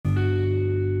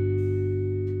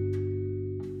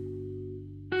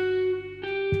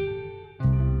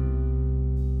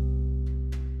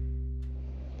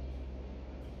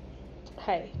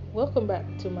Hi, welcome back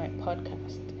to my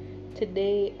podcast.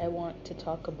 Today I want to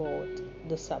talk about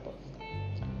the Sabbath.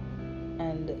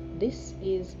 And this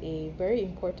is a very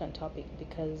important topic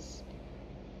because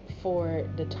for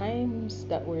the times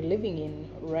that we're living in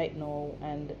right now,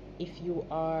 and if you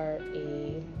are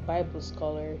a Bible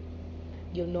scholar,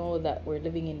 you'll know that we're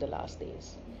living in the last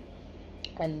days.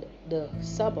 And the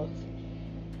Sabbath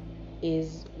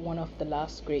is one of the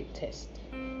last great tests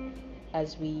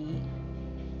as we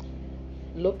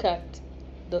look at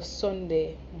the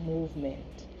Sunday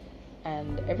movement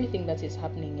and everything that is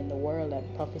happening in the world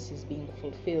and prophecies being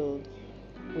fulfilled.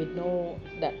 We know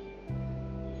that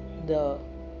the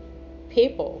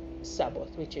papal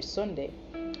Sabbath, which is Sunday,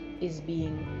 is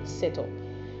being set up.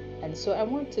 And so I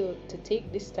want to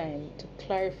take this time to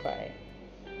clarify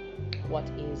what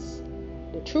is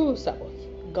the true Sabbath,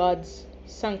 God's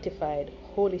sanctified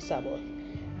holy Sabbath,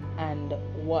 and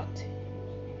what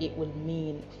it will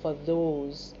mean for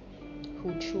those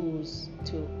who choose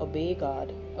to obey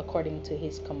God according to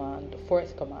his command, the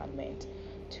fourth commandment,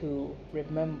 to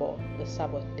remember the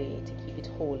Sabbath day, to keep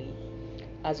it holy,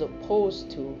 as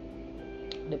opposed to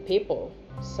the papal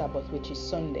Sabbath, which is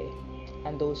Sunday,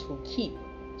 and those who keep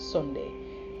Sunday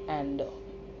and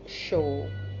show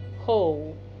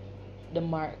how the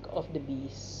mark of the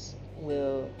beast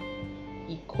will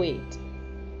equate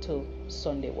to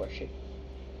Sunday worship.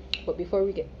 But before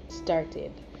we get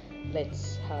started,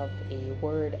 let's have a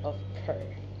word of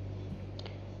prayer.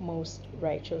 Most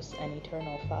righteous and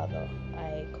eternal Father,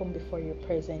 I come before your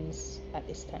presence at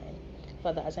this time.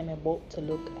 Father, as I'm about to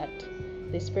look at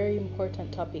this very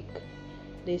important topic,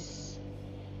 this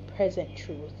present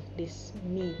truth, this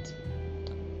meat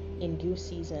in due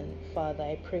season, Father,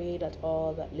 I pray that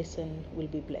all that listen will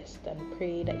be blessed, and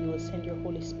pray that you will send your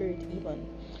Holy Spirit even,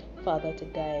 Father, to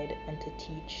guide and to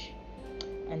teach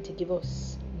and to give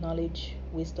us knowledge,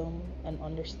 wisdom, and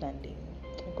understanding.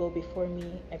 Go before me,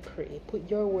 I pray. Put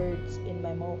your words in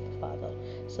my mouth, Father,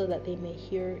 so that they may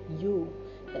hear you,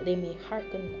 that they may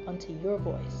hearken unto your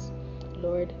voice,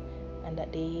 Lord, and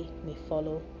that they may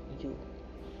follow you.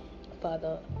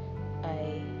 Father,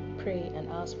 I pray and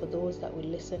ask for those that will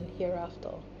listen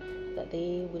hereafter, that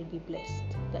they will be blessed,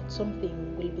 that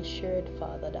something will be shared,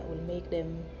 Father, that will make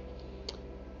them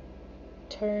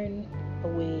turn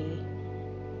away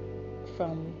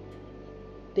from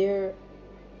their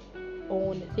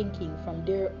own thinking, from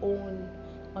their own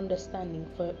understanding,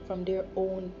 from their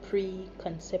own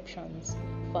preconceptions,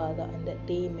 Father, and that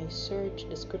they may search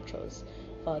the scriptures,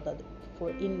 Father, for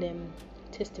in them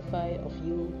testify of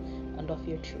you and of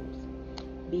your truth.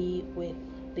 Be with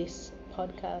this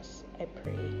podcast, I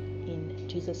pray, in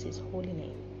Jesus' holy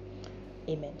name.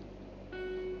 Amen.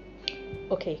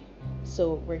 Okay,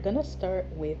 so we're gonna start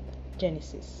with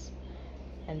Genesis.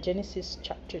 And Genesis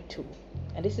chapter 2,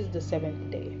 and this is the seventh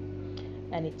day.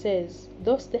 And it says,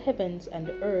 thus the heavens and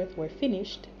the earth were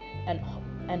finished, and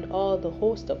all the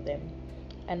host of them.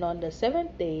 And on the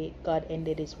seventh day God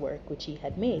ended his work which he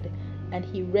had made, and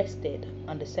he rested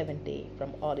on the seventh day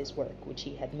from all his work which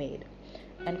he had made.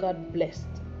 And God blessed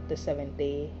the seventh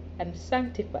day and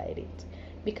sanctified it,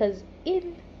 because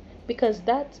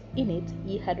that in it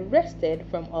he had rested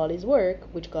from all his work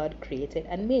which God created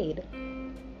and made.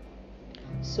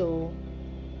 So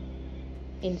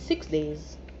in 6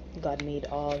 days God made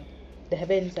all the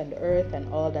heavens and the earth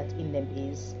and all that in them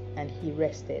is, and he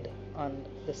rested on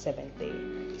the seventh day.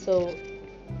 So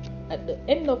at the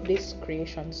end of this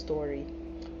creation story,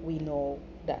 we know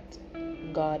that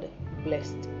God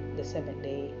blessed the seventh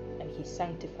day and he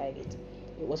sanctified it.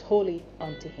 It was holy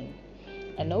unto him.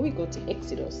 And now we go to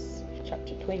Exodus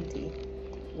chapter 20,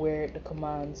 where the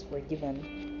commands were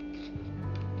given,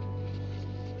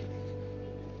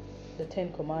 the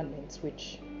 10 commandments,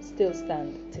 which still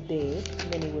stand today.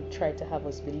 Many would try to have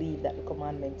us believe that the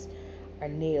commandments are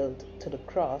nailed to the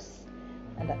cross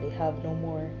and that they have no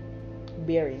more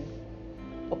bearing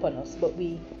upon us, but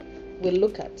we will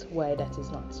look at why that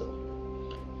is not so.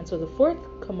 And so the fourth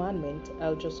commandment,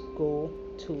 I'll just go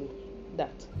to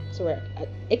that. So we're at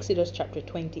Exodus chapter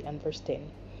 20 and verse 10.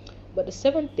 But the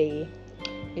seventh day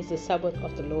is the Sabbath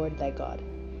of the Lord thy God.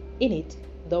 In it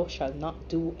thou shalt not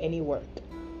do any work,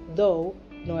 thou,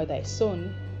 nor thy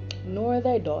son, nor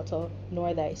thy daughter,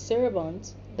 nor thy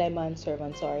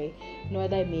manservant, nor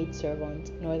thy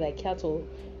maidservant, nor thy cattle,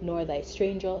 nor thy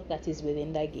stranger that is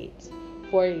within thy gates.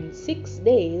 For in 6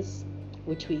 days,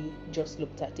 which we just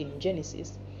looked at in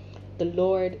Genesis, the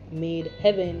Lord made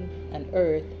heaven and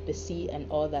earth, the sea, and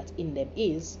all that in them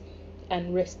is,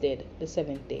 and rested the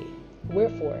seventh day.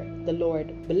 Wherefore the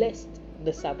Lord blessed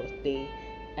the Sabbath day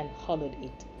and hallowed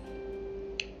it.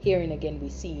 Herein again we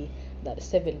see that the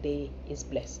seventh day is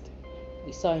blessed.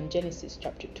 We saw in Genesis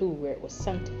chapter 2 where it was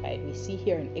sanctified. We see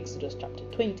here in Exodus chapter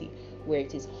 20 where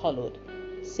it is hallowed.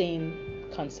 Same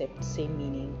concept, same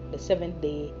meaning. The seventh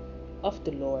day of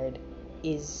the Lord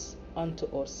is unto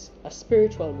us a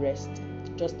spiritual rest,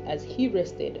 just as He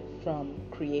rested from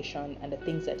creation and the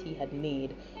things that He had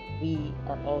made. We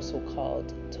are also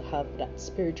called to have that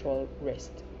spiritual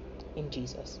rest in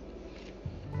Jesus.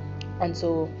 And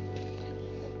so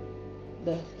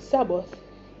the Sabbath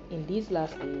in these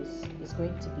last days is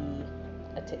going to be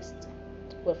a test.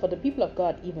 Well, for the people of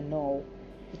God, even now,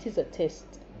 it is a test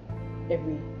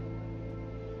every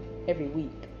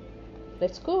week.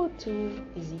 Let's go to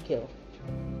Ezekiel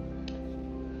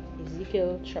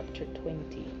chapter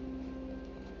 20,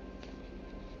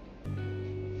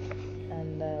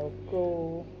 and I'll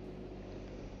go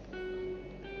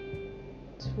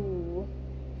to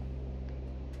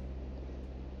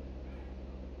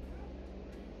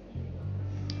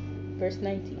verse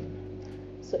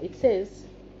 19. So it says,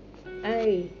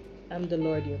 I am the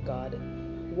Lord your God.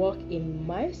 Walk in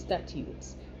my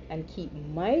statutes and keep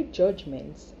my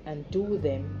judgments and do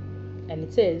them. And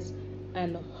it says,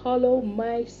 and hallow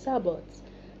my Sabbaths,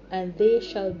 and they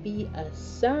shall be a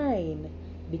sign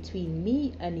between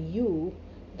me and you,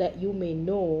 that you may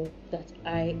know that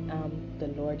I am the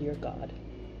Lord your God.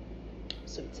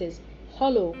 So it says,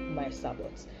 hallow my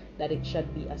Sabbaths, that it shall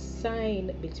be a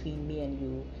sign between me and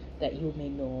you, that you may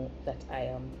know that I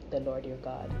am the Lord your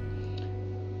God.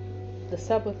 The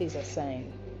Sabbath is a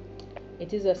sign.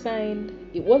 It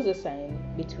was a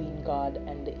sign between God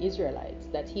and the Israelites,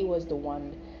 that He was the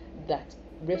one that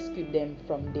rescued them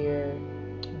from their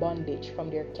bondage,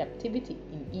 from their captivity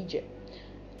in Egypt.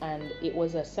 And it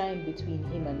was a sign between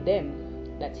Him and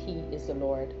them that He is the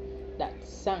Lord that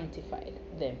sanctified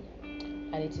them.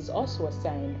 And it is also a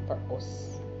sign for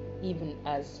us, even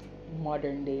as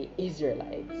modern day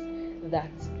Israelites,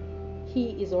 that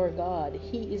He is our God.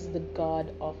 He is the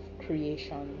God of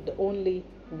creation, the only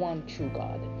one true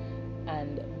God.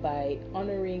 And by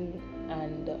honoring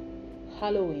and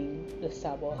hallowing the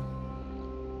Sabbath,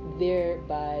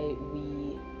 thereby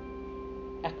we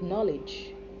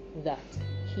acknowledge that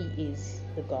He is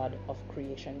the God of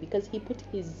creation, because He put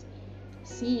His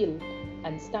seal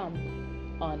and stamp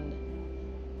on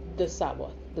the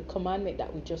Sabbath. The commandment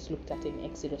that we just looked at in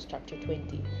Exodus chapter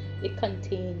 20, it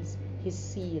contains His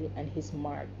seal and His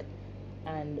mark.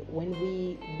 And when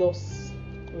we thus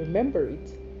remember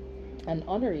it and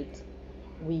honor it,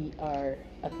 we are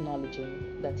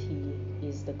acknowledging that He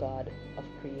is the God of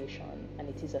creation, and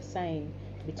it is a sign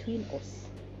between us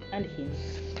and Him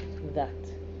that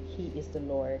He is the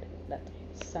Lord that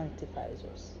sanctifies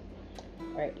us.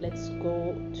 Alright, let's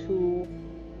go to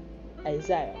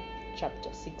Isaiah chapter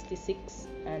 66,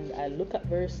 and I look at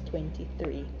verse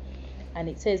 23. And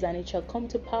it says, and it shall come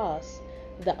to pass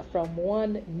that from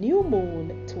one new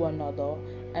moon to another,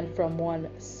 and from one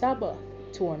Sabbath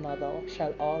to another,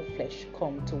 shall all flesh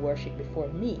come to worship before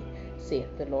me,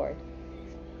 saith the Lord.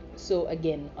 So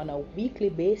again, on a weekly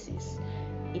basis,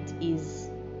 it is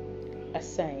a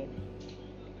sign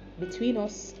between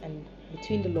us and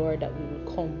between the Lord that we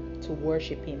will come to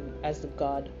worship Him as the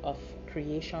God of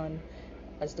creation,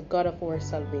 as the God of our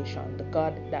salvation, the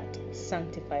God that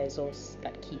sanctifies us,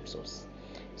 that keeps us.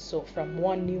 So from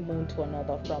one new moon to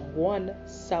another, from one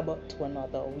Sabbath to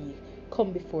another, we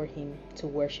come before Him to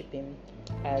worship Him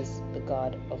as the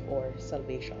God of our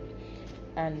salvation.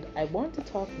 And I want to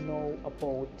talk now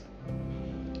about,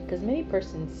 because many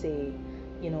persons say,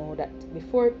 that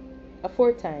before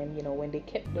time, when they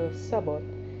kept the Sabbath,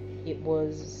 it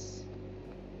was,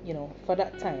 for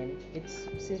that time. It's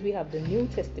since we have the New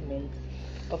Testament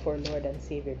of our Lord and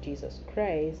Savior Jesus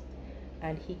Christ,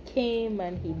 and He came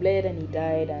and He bled and He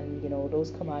died, and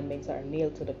those commandments are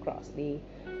nailed to the cross. They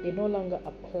no longer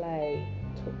apply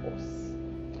to us.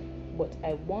 But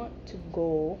I want to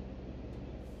go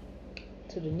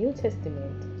to the New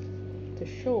Testament to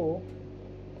show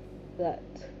that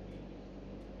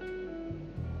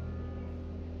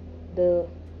the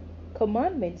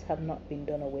commandments have not been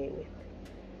done away with.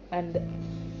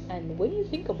 And when you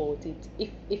think about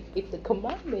it, if the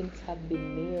commandments have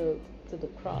been nailed to the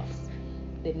cross,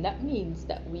 then that means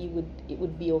that it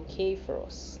would be okay for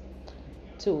us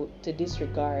to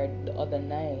disregard the other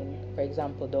 9. For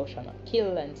example, thou shalt not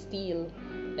kill and steal.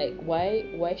 Like,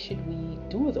 why should we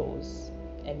do those?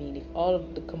 I mean, if all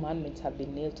of the commandments have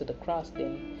been nailed to the cross,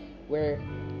 then we're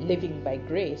living by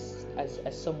grace, as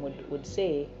some would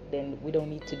say. Then we don't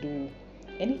need to do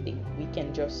anything. We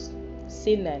can just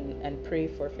sin and pray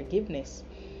for forgiveness.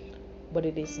 But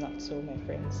it is not so, my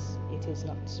friends. It is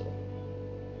not so.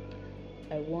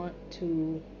 I want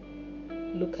to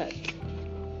look at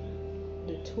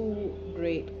the two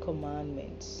great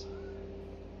commandments.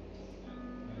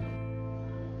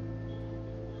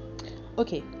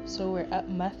 Okay, so we're at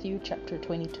Matthew chapter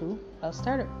 22. I'll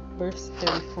start at verse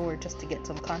 34 just to get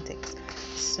some context.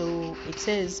 So it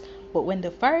says, "But when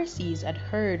the Pharisees had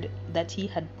heard that he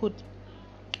had put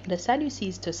the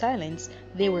Sadducees to silence,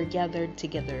 they were gathered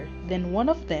together. Then one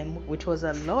of them, which was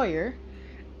a lawyer,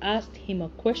 asked him a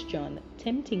question,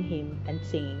 tempting him and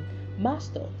saying,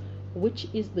 Master, which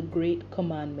is the great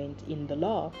commandment in the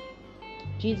law?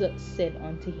 Jesus said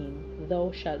unto him,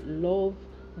 Thou shalt love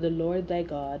the Lord thy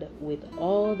God with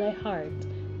all thy heart,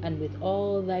 and with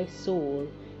all thy soul,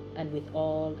 and with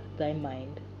all thy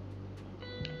mind.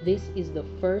 This is the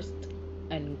first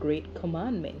and great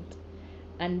commandment.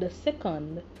 And the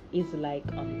second is like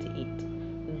unto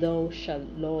it, Thou shalt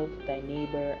love thy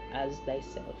neighbor as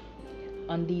thyself.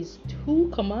 On these two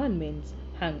commandments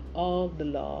hang all the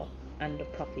law and the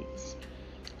prophets."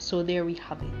 So there we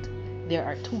have it. There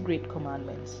are two great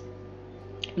commandments.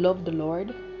 Love the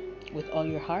Lord with all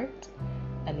your heart,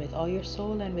 and with all your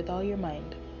soul, and with all your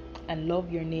mind, and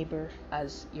love your neighbor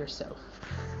as yourself.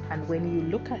 And when you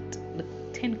look at the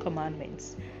 10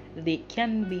 commandments, they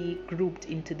can be grouped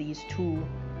into these two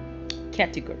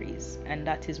categories, and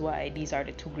that is why these are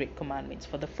the two great commandments.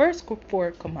 For the first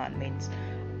 4 commandments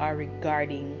are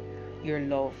regarding your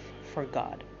love for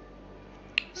God.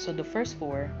 So the first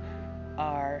 4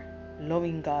 are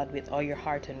loving God with all your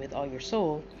heart and with all your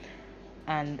soul,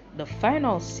 and the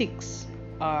final 6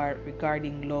 are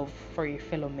regarding love for your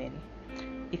fellow men.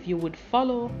 If you would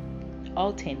follow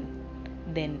all 10,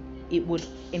 then it would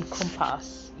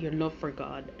encompass your love for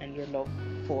God and your love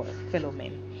for fellow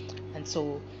men. And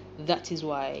so that is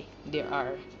why there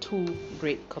are 2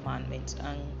 great commandments,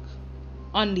 and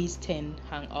on these 10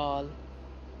 hang all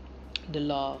the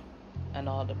law and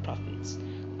all the prophets.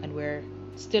 And we're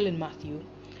still in Matthew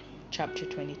chapter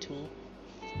 22,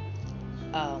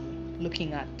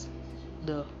 looking at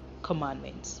the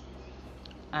commandments,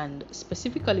 and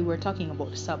specifically we're talking about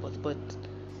the Sabbath, but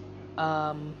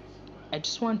I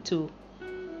just want to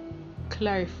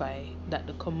clarify that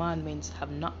the commandments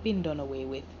have not been done away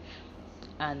with.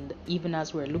 And even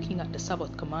as we're looking at the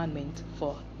Sabbath commandment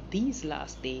for these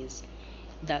last days,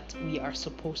 that we are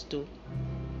supposed to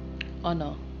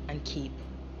honor and keep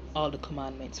all the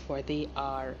commandments, for they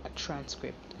are a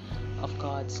transcript of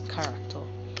God's character.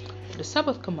 The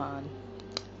Sabbath command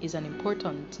is an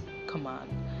important command,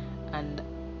 and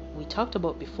we talked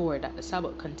about before that the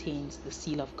Sabbath contains the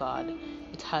seal of God.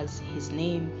 It has his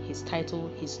name, his title,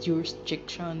 his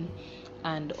jurisdiction,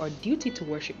 and our duty to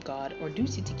worship God, our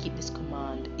duty to keep this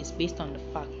command, is based on the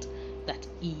fact that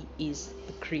he is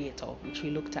the creator, which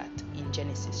we looked at in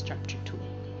Genesis chapter 2.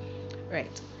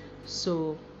 Right,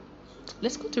 so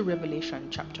let's go to Revelation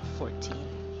chapter 14,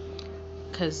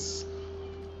 because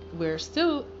we're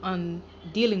still on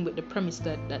dealing with the premise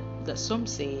that some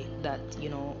say that,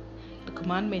 the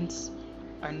commandments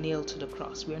are nailed to the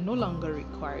cross. We are no longer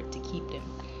required to keep them.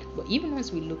 But even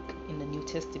as we look in the New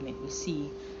Testament, we see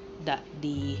that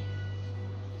the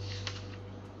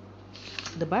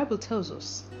Bible tells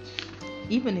us,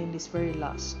 even in this very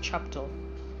last chapter,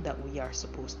 that we are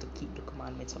supposed to keep the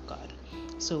commandments of God.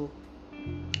 So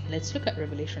let's look at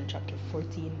Revelation chapter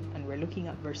 14, and we're looking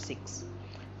at verse 6.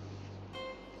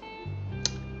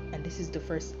 And this is the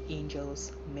first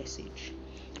angel's message,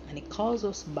 and it calls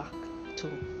us back to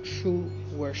true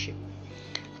worship.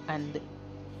 And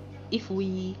if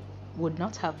we would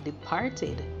not have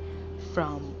departed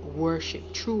from worship,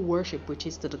 true worship, which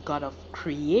is to the God of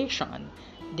creation,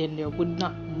 then there would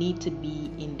not need to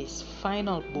be in this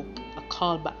final book a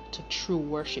call back to true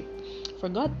worship. For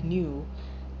God knew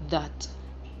that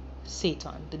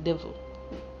Satan, the devil,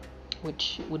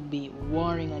 which would be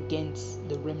warring against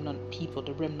the remnant people,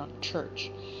 the remnant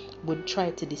church, would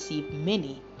try to deceive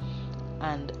many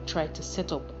and try to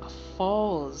set up a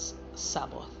false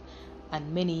Sabbath,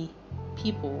 and many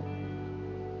people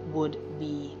would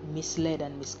be misled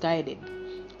and misguided.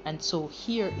 And so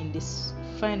here in this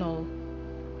final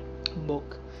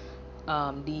book,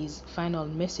 these final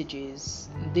messages,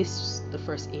 the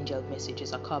first angel message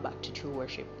is a call back to true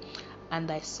worship. And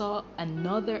I saw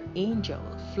another angel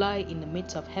fly in the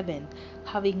midst of heaven,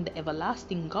 having the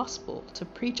everlasting gospel to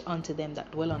preach unto them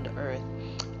that dwell on the earth,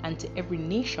 and to every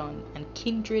nation and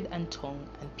kindred and tongue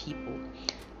and people,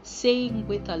 saying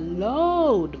with a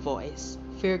loud voice,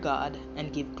 Fear God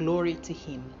and give glory to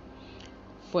him,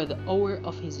 for the hour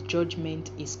of his judgment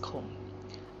is come,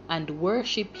 and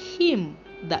worship him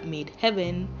that made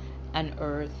heaven and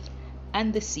earth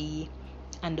and the sea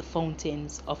and the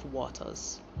fountains of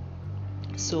waters.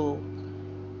 So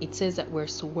it says that we're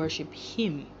to worship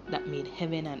him that made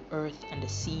heaven and earth and the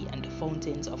sea and the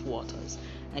fountains of waters.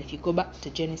 And if you go back to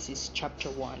Genesis chapter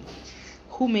 1,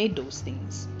 who made those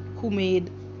things? Who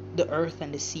made the earth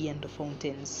and the sea and the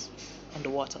fountains and the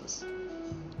waters?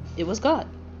 It was God.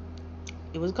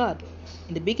 It was God.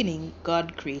 In the beginning,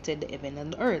 God created the heaven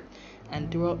and the earth,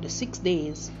 and throughout the 6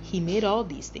 days, He made all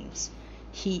these things.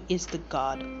 He is the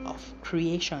God of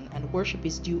creation, and worship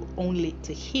is due only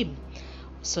to Him.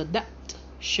 So that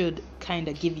should kind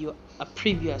of give you a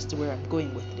preview as to where I'm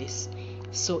going with this.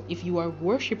 So if you are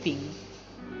worshiping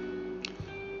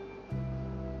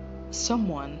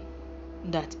someone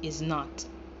that is not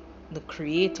the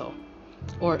creator,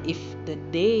 or if the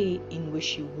day in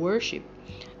which you worship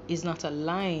is not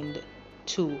aligned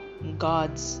to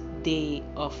God's day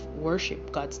of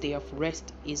worship, God's day of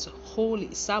rest is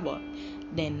holy Sabbath,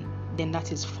 then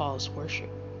that is false worship.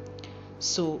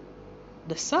 So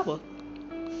the Sabbath,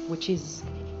 which is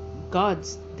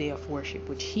God's day of worship,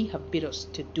 which He have bid us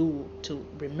to do, to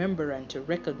remember and to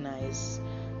recognize,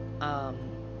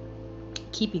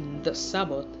 keeping the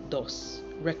Sabbath thus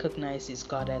recognizes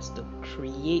God as the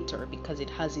creator, because it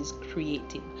has His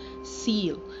creative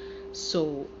seal.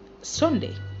 So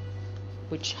Sunday,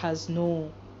 which has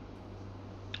no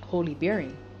holy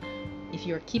bearing, if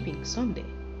you're keeping Sunday,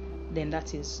 then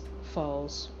that is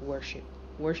false worship.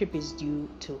 Worship is due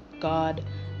to God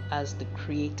as the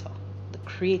creator. The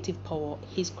creative power,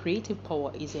 His creative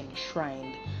power is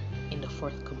enshrined in the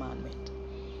fourth commandment.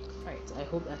 Alright, I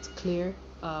hope that's clear.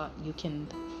 You can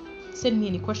send me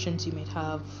any questions you might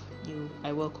have.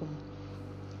 I welcome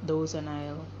those, and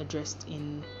I'll address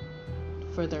in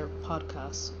further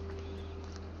podcasts.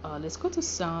 Let's go to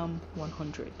Psalm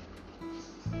 100,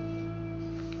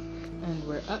 and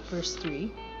we're at verse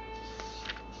 3.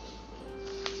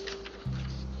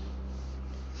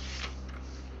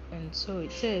 And so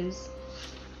it says,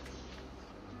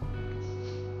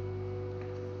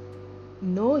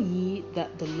 "Know ye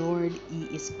that the Lord He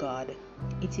is God.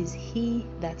 It is He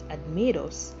that hath made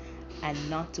us, and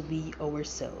not we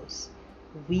ourselves.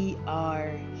 We are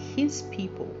His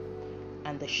people,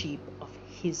 and the sheep of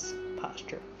His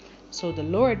pasture." So the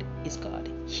Lord is God.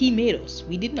 He made us.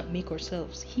 We did not make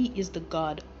ourselves. He is the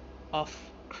God of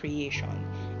creation.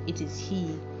 It is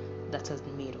He that has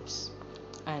made us,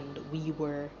 and we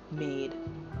were made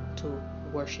to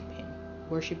worship Him.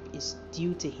 Worship is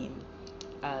due to Him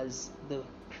as the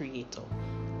creator.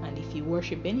 And if you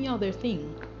worship any other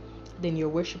thing, then you're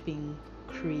worshiping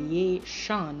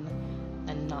creation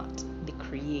and not the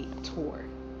creator.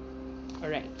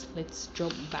 Alright, let's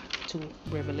jump back to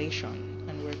Revelation,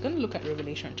 and we're going to look at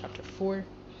Revelation chapter 4,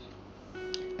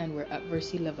 and we're at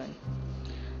verse 11.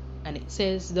 And it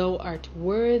says, "Thou art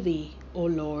worthy, O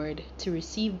Lord, to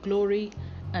receive glory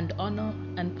and honor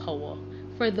and power,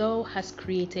 for Thou hast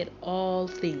created all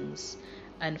things,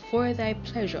 and for Thy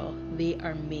pleasure they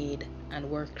are made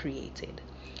and were created."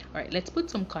 Alright, let's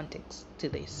put some context to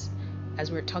this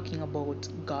as we're talking about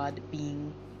God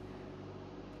being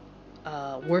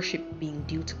worship being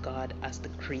due to God as the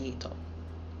creator.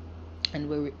 And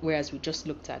whereas we just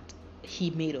looked at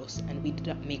He made us, and we did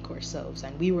not make ourselves,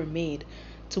 and we were made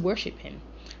to worship Him.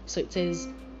 So it says,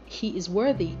 "He is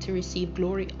worthy to receive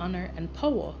glory, honor, and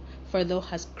power, for Thou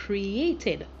hast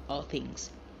created all things."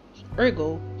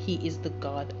 Ergo, He is the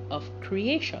God of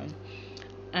creation,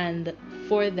 and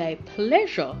for Thy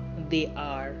pleasure they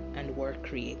are and were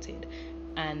created.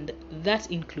 And that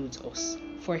includes us.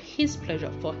 For His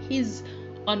pleasure, for His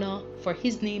honor, for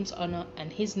His name's honor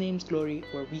and His name's glory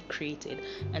were we created.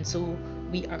 And so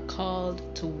we are called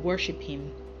to worship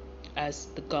Him as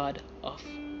the God of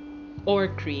our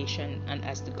creation and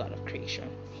as the God of creation.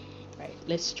 Right,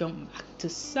 let's jump back to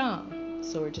Psalm.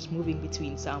 So we're just moving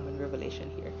between Psalm and Revelation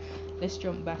here. Let's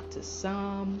jump back to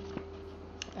Psalm,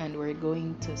 and we're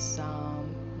going to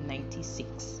Psalm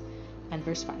 96 and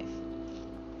verse 5.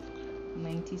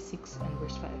 96 and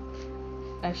verse 5.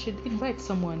 I should invite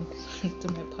someone to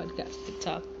my podcast to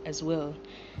talk as well.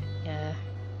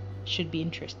 Should be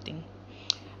interesting.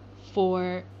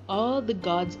 "For all the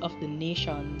gods of the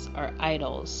nations are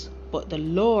idols, but the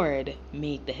Lord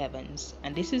made the heavens."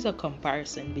 And this is a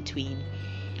comparison between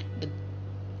the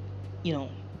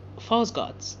false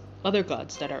gods, other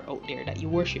gods that are out there that you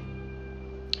worship,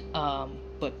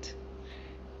 but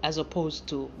as opposed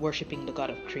to worshiping the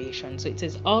God of creation. So it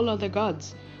says, "All other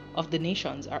gods of the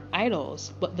nations are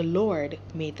idols, but the Lord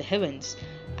made the heavens."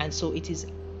 And so it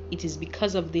is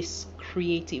because of this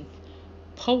creative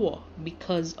power,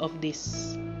 because of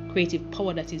this creative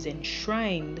power that is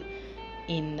enshrined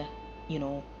in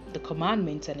the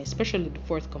commandments, and especially the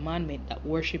fourth commandment, that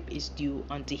worship is due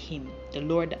unto Him, the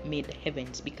Lord that made the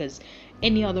heavens. Because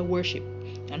any other worship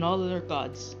and all other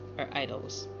gods are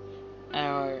idols,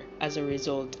 are as a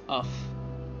result of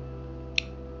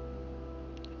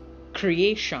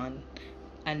creation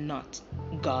and not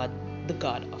God, the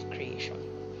God of creation.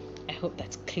 I hope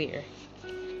that's clear.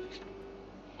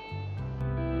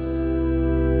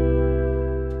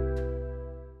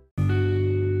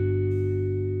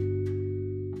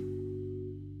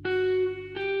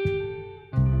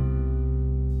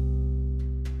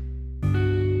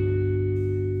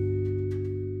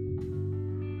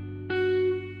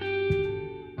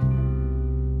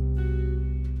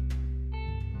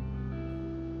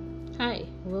 Hi,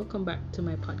 welcome back to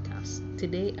my podcast.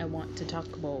 Today I want to talk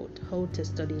about how to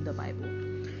study the Bible.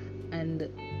 And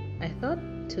I thought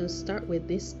to start with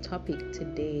this topic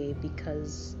today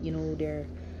because, there are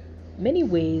many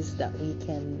ways that we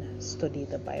can study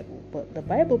the Bible, but the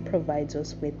Bible provides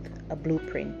us with a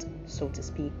blueprint, so to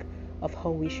speak, of how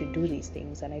we should do these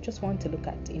things. And I just want to look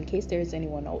at, in case there's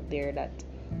anyone out there that,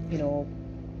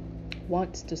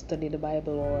 wants to study the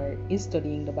Bible or is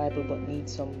studying the Bible but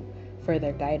needs some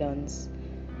further guidance.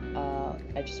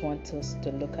 I just want us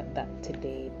to look at that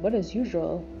today. But as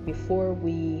usual, before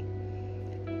we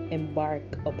embark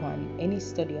upon any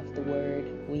study of the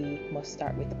Word, we must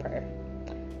start with prayer.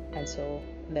 And so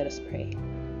let us pray.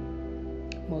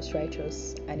 Most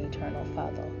righteous and eternal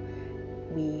Father,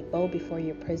 we bow before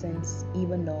your presence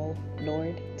even now,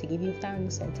 Lord, to give you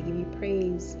thanks and to give you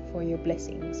praise for your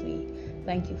blessings. We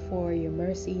thank you for your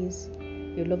mercies,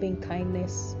 your loving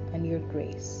kindness, and your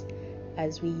grace.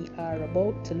 As we are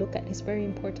about to look at this very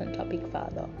important topic,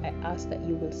 Father, I ask that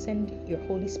you will send your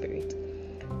Holy Spirit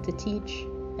to teach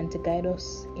and to guide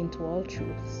us into all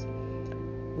truths.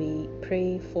 We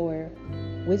pray for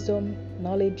wisdom,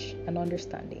 knowledge, and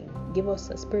understanding. Give us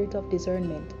a spirit of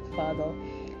discernment, Father,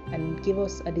 and give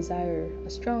us a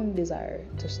strong desire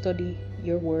to study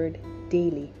your word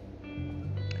daily.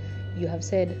 You have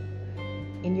said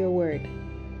in your word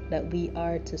that we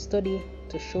are to study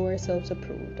to show ourselves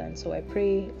approved. And so I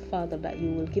pray, Father, that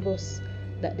you will give us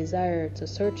that desire to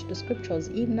search the scriptures,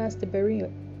 even as the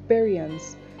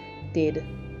Bereans did,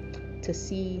 to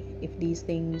see if these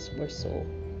things were so,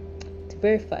 to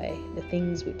verify the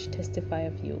things which testify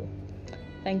of you.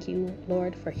 Thank you,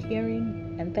 Lord, for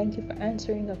hearing, and thank you for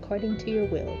answering according to your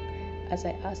will, as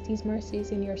I ask these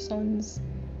mercies in your Son's,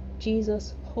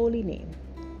 Jesus' holy name.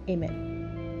 Amen.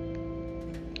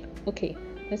 Okay,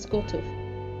 let's go to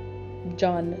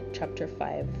John chapter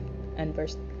 5 and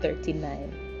verse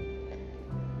 39.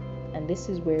 And this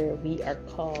is where we are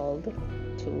called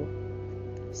to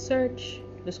search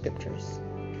the scriptures,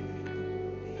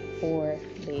 for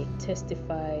they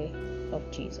testify of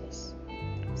Jesus.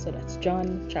 So that's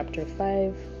John chapter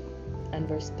 5 and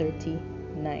verse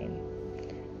 39.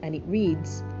 And it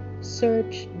reads,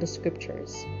 "Search the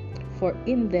scriptures, for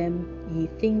in them ye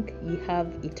think ye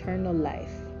have eternal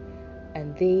life,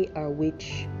 and they are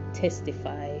which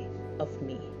testify of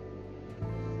me."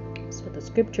 So the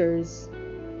scriptures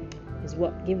is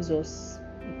what gives us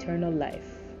eternal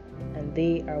life, and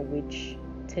they are which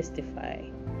testify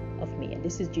of me. And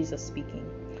this is Jesus speaking.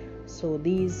 So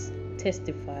these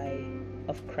testify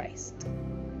of Christ.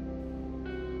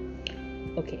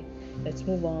 Okay, let's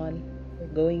move on. We're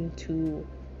going to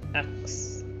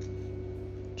Acts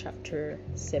chapter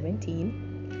 17,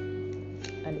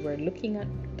 and we're looking at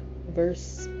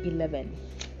verse 11.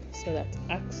 So that's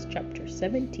Acts chapter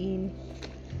 17,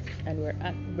 and we're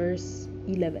at verse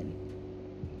 11.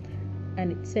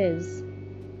 And it says,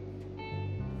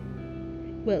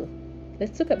 well,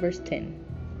 let's look at verse 10,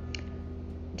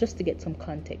 just to get some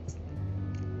context.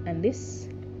 And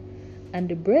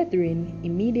the brethren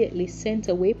immediately sent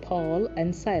away Paul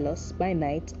and Silas by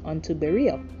night unto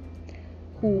Berea,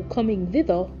 who coming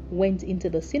thither went into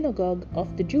the synagogue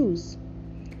of the Jews.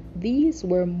 These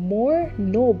were more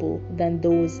noble than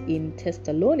those in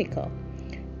Thessalonica,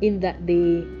 in that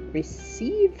they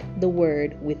received the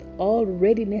word with all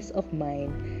readiness of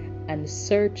mind, and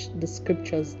searched the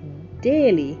scriptures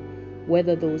daily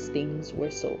whether those things were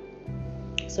so.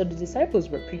 So the disciples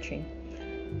were preaching,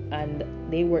 and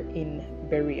they were in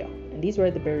Berea, and these were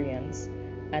the Bereans.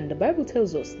 And the Bible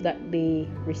tells us that they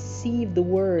received the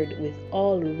word with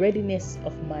all readiness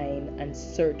of mind and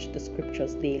searched the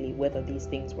scriptures daily whether these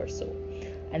things were so.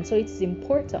 And so it's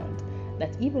important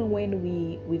that even when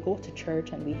we go to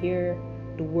church and we hear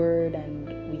the word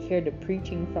and we hear the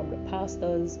preaching from the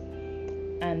pastors,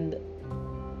 and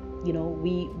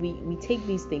we take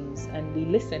these things and we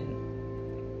listen,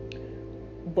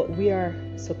 but we are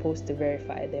supposed to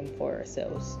verify them for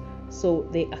ourselves. So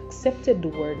they accepted the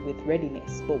word with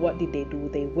readiness, but what did they do?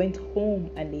 They went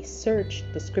home and they searched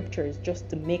the scriptures just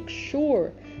to make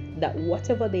sure that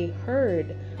whatever they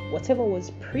heard whatever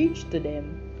was preached to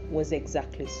them was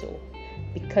exactly so,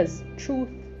 because truth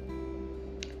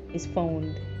is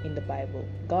found in the Bible.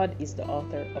 God is the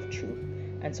author of truth.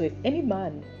 And so if any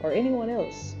man or anyone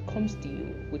else comes to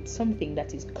you with something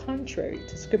that is contrary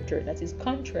to scripture, that is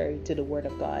contrary to the word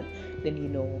of God, then you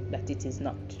know that it is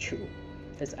not true.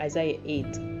 As Isaiah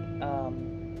 8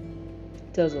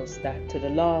 tells us that to the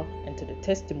law and to the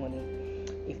testimony,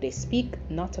 if they speak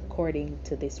not according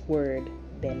to this word,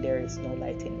 then there is no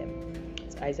light in them.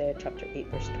 It's Isaiah chapter 8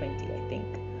 verse 20, I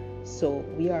think. So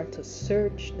we are to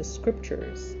search the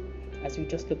scriptures, as we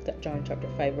just looked at John chapter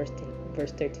 5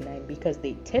 verse 39, because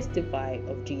they testify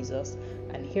of Jesus.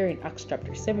 And here in Acts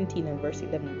chapter 17 and verse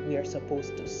 11, we are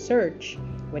supposed to search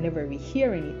whenever we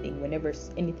hear anything, whenever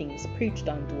anything is preached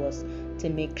unto us, to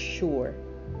make sure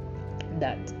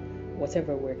that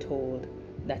whatever we're told,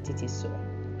 that it is so.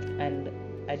 And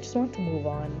I just want to move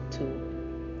on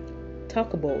to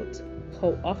talk about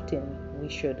how often we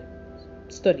should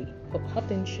study. How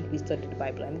often should we study the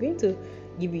Bible? I'm going to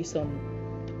give you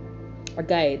a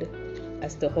guide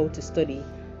as to how to study,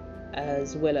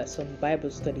 as well as some Bible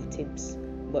study tips.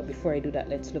 But before I do that,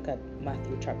 let's look at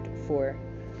Matthew chapter 4,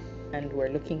 and we're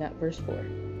looking at verse 4.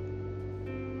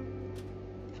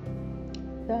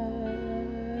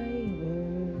 Thy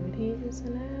word is a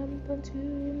lamp unto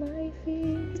my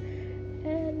feet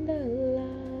and a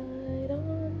light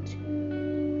unto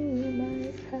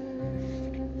my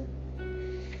path.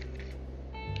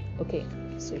 Okay,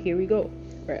 so here we go.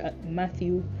 We're at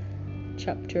Matthew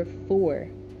chapter 4.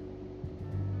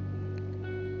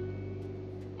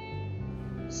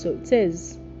 So it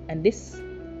says, and this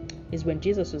is when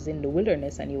Jesus was in the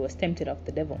wilderness and he was tempted of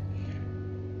the devil.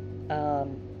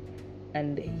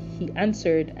 And he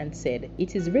answered and said,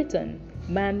 It is written,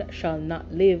 man shall not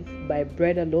live by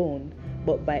bread alone,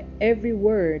 but by every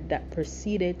word that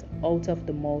proceedeth out of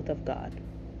the mouth of God.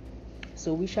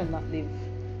 So we shall not live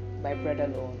by bread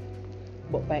alone,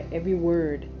 but by every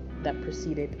word that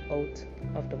proceeded out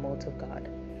of the mouth of God.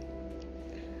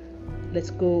 Let's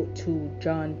go to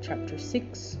John chapter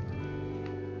 6.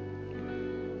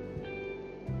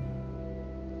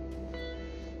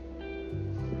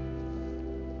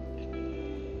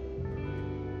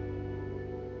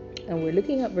 And we're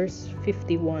looking at verse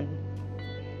 51.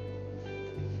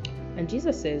 And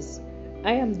Jesus says,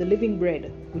 I am the living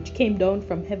bread which came down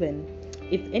from heaven.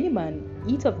 If any man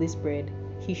eat of this bread,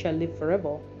 he shall live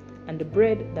forever. And the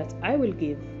bread that I will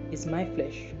give is my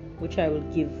flesh, which I will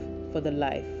give for the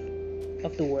life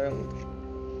of the world.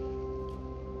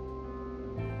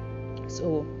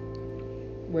 So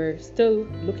we're still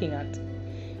looking at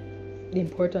the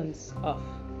importance of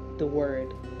the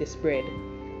word, this bread.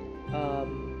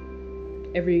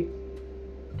 Every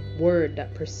word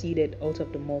that proceeded out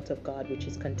of the mouth of God, which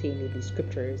is contained in the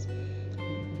scriptures,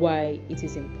 why it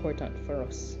is important for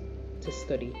us to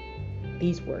study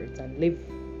these words and live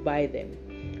by them.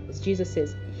 As Jesus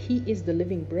says, He is the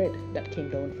living bread that came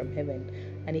down from heaven.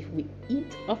 And if we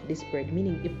eat of this bread,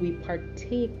 meaning if we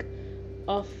partake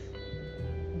of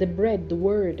the bread, the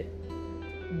word,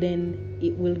 then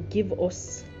it will give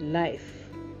us life,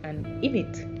 and in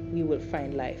it we will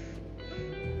find life.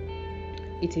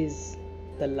 It is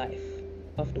the life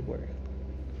of the world.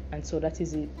 And so that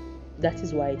is it. That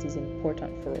is why it is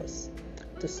important for us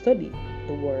to study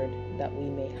the word, that we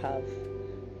may have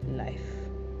life.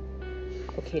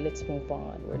 Okay, let's move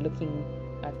on. We're looking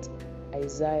at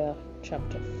Isaiah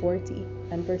chapter 40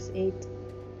 and verse 8.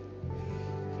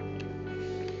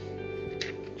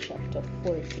 Chapter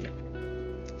 40.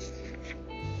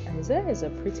 Isaiah is a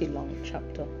pretty long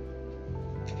chapter.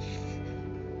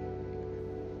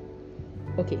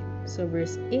 Okay, so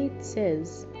verse 8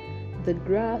 says, The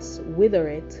grass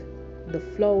withereth, the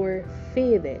flower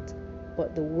fadeth,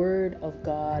 but the word of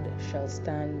God shall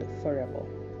stand forever.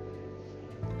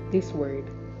 This word,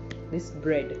 this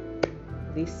bread,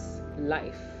 this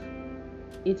life,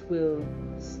 it will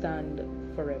stand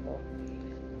forever.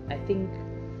 I think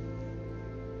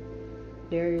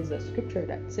there is a scripture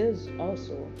that says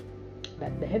also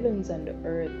that the heavens and the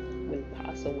earth will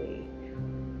pass away,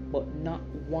 but not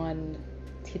one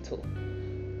tittle,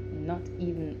 not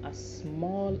even a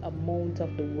small amount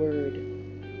of the word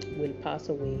will pass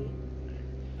away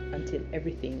until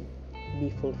everything be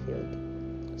fulfilled.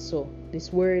 So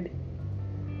this word,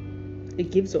 it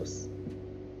gives us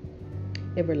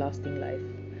everlasting life,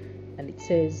 and it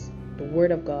says the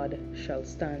word of God shall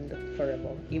stand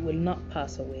forever. It will not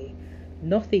pass away.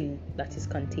 Nothing that is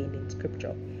contained in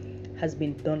scripture has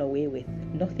been done away with.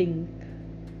 Nothing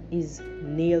is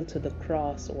nailed to the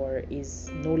cross or is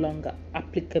no longer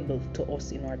applicable to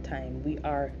us in our time. We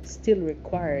are still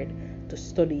required to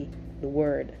study the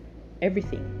word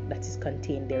everything that is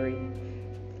contained therein,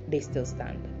 they still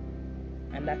stand.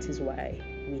 And that is why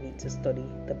we need to study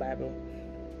the Bible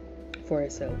for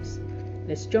ourselves.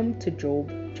 Let's jump to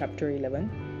Job chapter 11,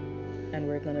 and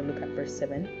we're going to look at verse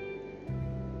 7.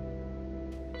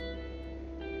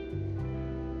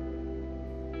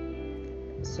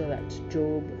 So that's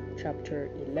Job chapter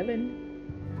 11,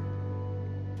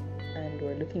 and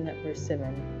we're looking at verse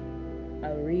 7.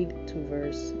 I'll read to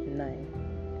verse 9.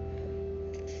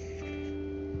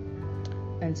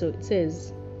 And so it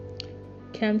says,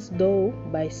 "Canst thou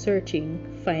by searching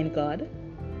find God?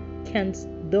 Canst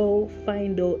thou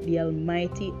find out the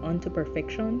Almighty unto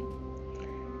perfection?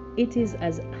 It is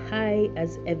as high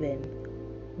as heaven.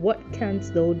 What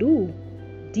canst thou do?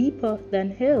 Deeper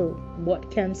than hell. What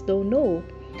canst thou know?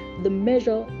 The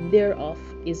measure thereof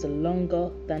is longer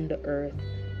than the earth,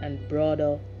 and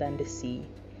broader than the sea.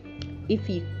 If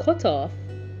he cut off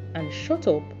and shut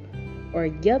up, or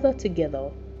gather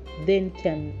together, then who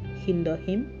can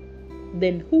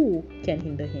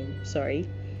hinder him?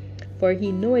 For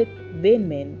he knoweth vain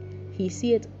men, he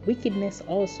seeth wickedness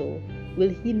also. Will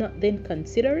he not then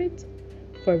consider it?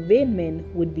 For vain men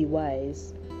would be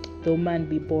wise, though man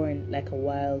be born like a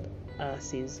wild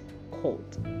ass's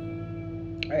colt."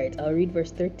 Alright, I'll read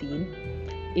verse 13.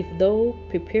 "If thou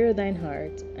prepare thine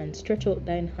heart, and stretch out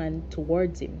thine hand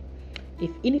towards him,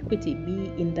 if iniquity be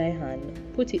in thy hand,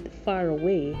 put it far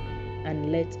away,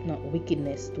 and let not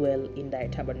wickedness dwell in thy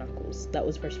tabernacles." That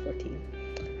was verse 14.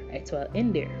 Alright, so I'll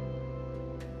end there.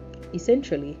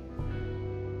 Essentially,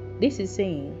 this is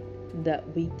saying that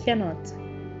we cannot,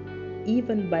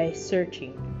 even by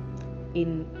searching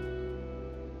in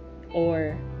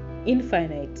our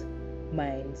infinite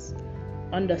minds,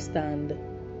 understand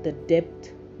the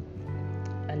depth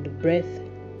and the breadth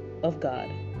of God.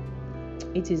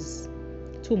 It is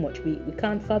too much. We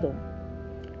can't fathom.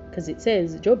 Because it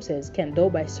says, Job says, "Can thou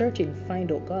by searching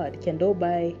find out God? Can thou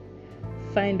by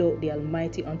find out the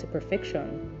Almighty unto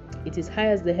perfection? It is high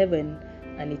as the heaven,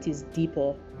 and it is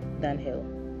deeper than hell,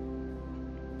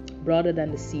 broader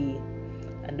than the sea,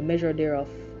 and the measure thereof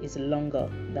is longer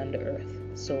than the earth."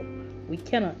 So we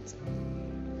cannot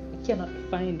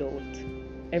find out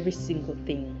every single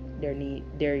thing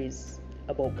there is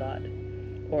about God,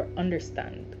 or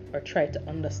understand, or try to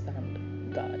understand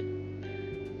God.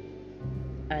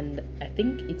 And I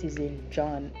think it is in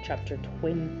John chapter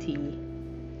 20.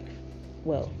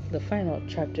 Well, the final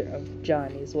chapter of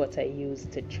John is what I use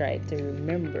to try to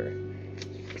remember.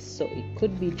 So it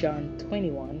could be John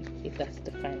 21, if that's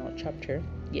the final chapter.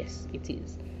 Yes, it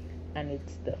is. And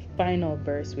it's the final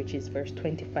verse, which is verse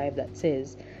 25, that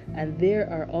says, "And there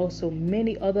are also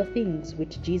many other things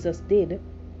which Jesus did,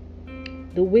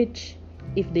 the which,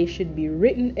 if they should be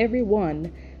written every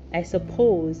one, I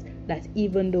suppose that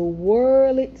even the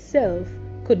world itself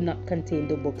could not contain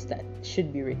the books that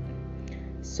should be written."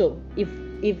 So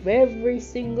if every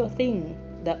single thing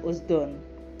that was done,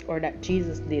 or that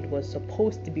Jesus did, was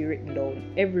supposed to be written down,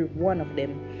 every one of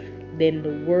them, then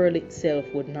the world itself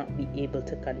would not be able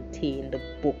to contain the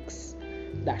books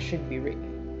that should be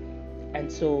written.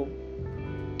 And so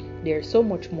there's so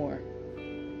much more.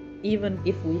 Even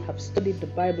if we have studied the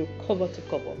Bible cover to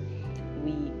cover,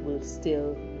 we will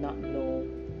still not know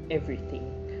everything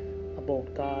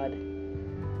about God.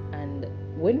 And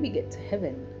when we get to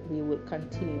heaven, we will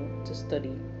continue to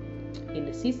study in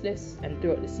the ceaseless, and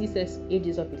throughout the ceaseless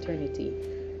ages of eternity,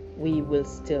 we will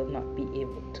still not be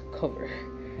able to cover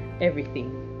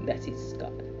everything that is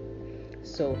God.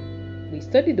 So we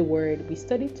study the word, we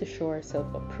study to show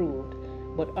ourselves approved,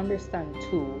 but understand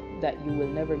too that you will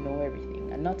never know everything,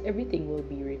 and not everything will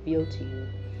be revealed to you.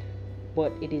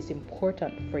 But it is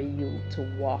important for you to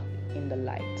walk in the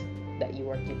light that you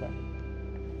are given.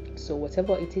 So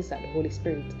whatever it is that the Holy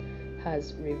Spirit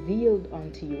has revealed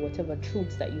unto you, whatever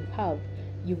truths that you have,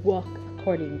 you walk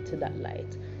according to that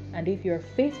light. And if you're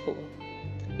faithful,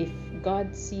 if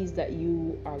God sees that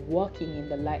you are walking in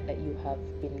the light that you have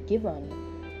been given,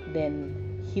 then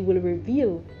He will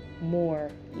reveal more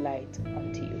light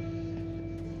unto you.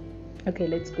 Okay,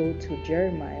 let's go to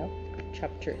Jeremiah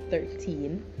chapter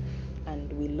 13,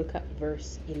 and we look at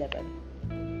verse 11.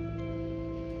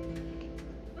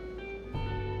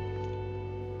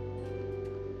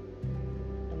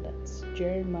 And that's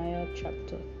Jeremiah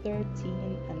chapter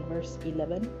 13 and verse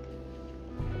 11.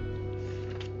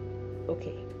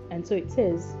 Okay, and so it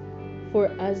says, "For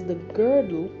as the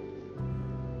girdle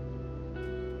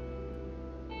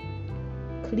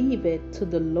cleaveth to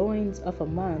the loins of a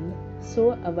man,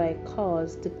 so have I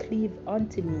caused to cleave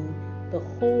unto me the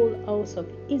whole house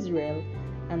of Israel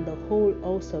and the whole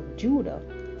house of Judah,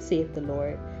 saith the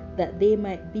Lord, that they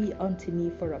might be unto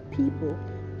me for a people,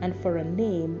 and for a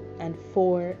name, and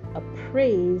for a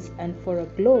praise, and for a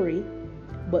glory,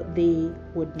 but they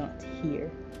would not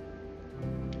hear.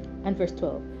 And verse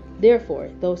 12, therefore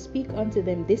thou speak unto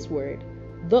them this word,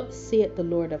 thus saith the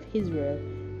Lord of Israel,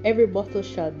 every bottle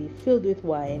shall be filled with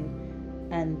wine,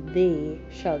 and they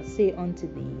shall say unto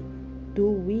thee, do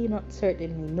we not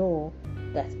certainly know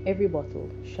that every bottle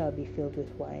shall be filled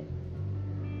with wine?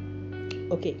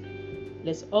 Okay,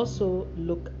 let's also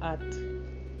look at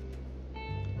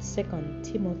 2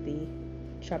 Timothy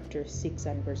chapter 6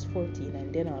 and verse 14,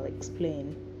 and then I'll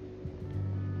explain.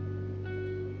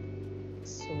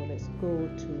 So let's go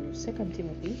to 2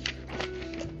 Timothy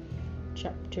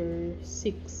chapter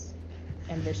 6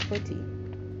 and verse 14.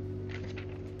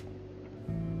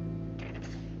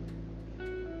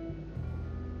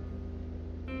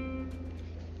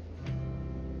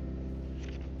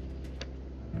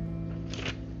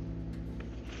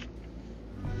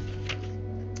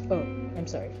 Oh, I'm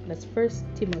sorry. That's 1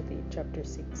 Timothy chapter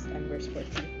 6 and verse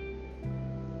 14.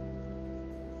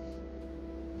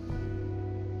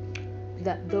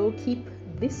 That thou keep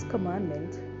this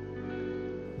commandment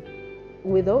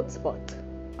without spot,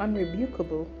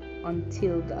 unrebukable,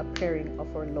 until the appearing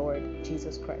of our Lord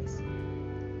Jesus Christ.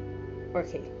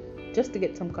 Okay, just to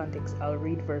get some context, I'll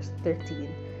read verse 13.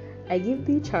 I give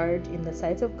thee charge in the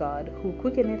sight of God, who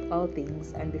quickeneth all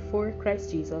things, and before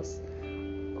Christ Jesus,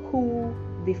 who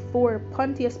before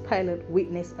Pontius Pilate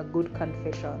witnessed a good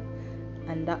confession,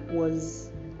 and that was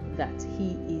that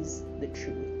he is the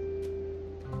truth.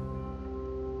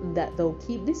 That thou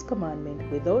keep this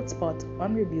commandment without spot,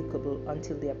 unrebukable,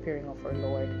 until the appearing of our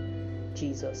Lord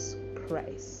Jesus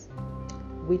Christ,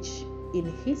 which in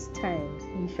his times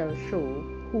he shall show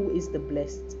who is the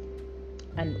blessed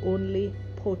and only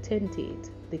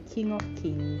potentate, the King of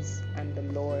kings and the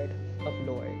Lord of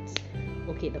lords.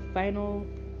 Okay,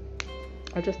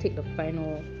 I'll just take the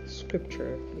final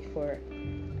scripture before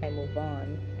I move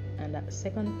on, and that's 2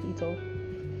 Peter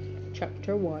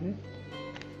chapter 1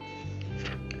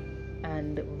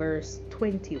 and verse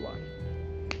 21.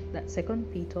 That's 2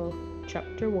 Peter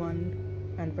chapter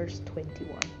 1 and verse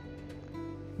 21.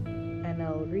 And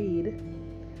I'll read,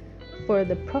 for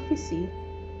the prophecy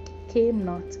came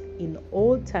not in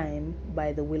old time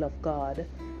by the will of God,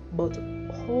 but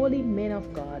holy men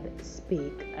of God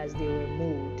spake as they were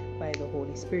moved by the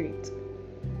Holy Spirit.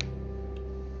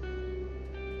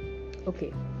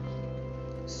 Okay,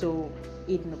 so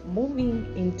in moving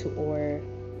into our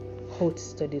how to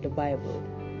study the Bible,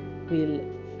 we'll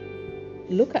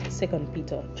look at 2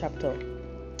 Peter chapter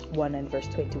 1 and verse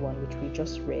 21, which we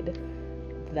just read,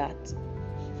 that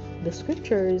the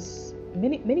scriptures,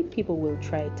 many people will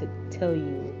try to tell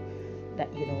you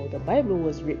that, the Bible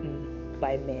was written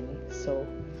by men, so,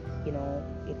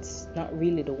 it's not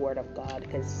really the word of God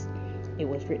because it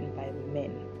was written by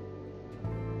men.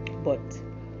 But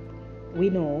we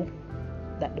know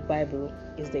that the Bible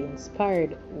is the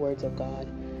inspired words of God,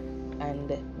 and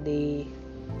they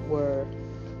were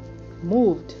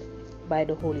moved by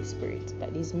the Holy Spirit.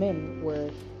 That these men were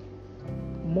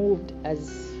moved,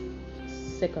 as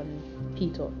 2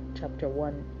 Peter chapter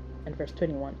 1 and verse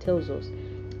 21 tells us,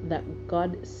 that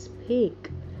God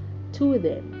spake to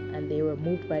them and they were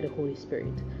moved by the Holy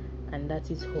Spirit, and that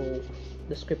is how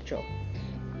the scripture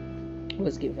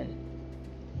was given.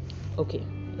 Okay,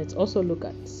 let's also look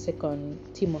at 2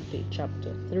 Timothy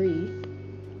chapter 3.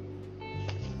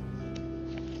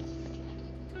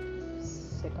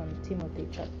 2 Timothy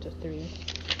chapter 3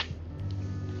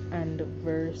 and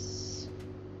verse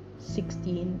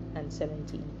 16 and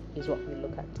 17 is what we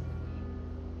look at.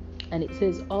 And it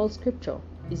says, all scripture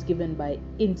is given by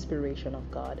inspiration of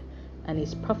God, and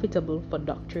is profitable for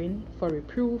doctrine, for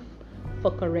reproof, for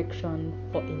correction,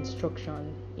 for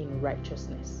instruction in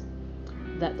righteousness,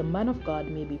 that the man of God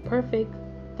may be perfect,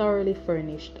 thoroughly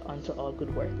furnished unto all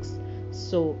good works.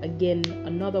 So again,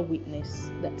 another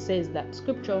witness that says that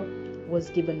scripture was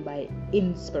given by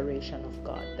inspiration of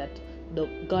God, that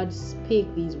God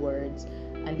spake these words,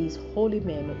 and these holy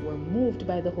men were moved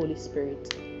by the Holy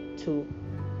Spirit to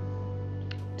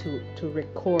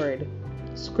record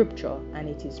scripture, and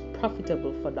it is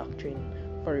profitable for doctrine,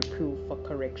 for reproof, for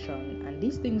correction. And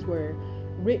these things were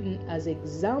written as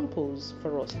examples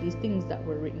for us. These things that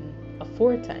were written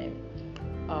aforetime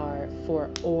are for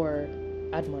our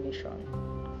admonition,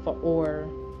 for our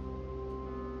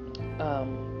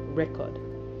record.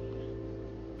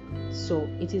 So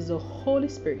it is the Holy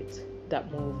Spirit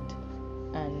that moved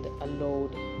and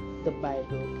allowed the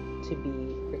Bible to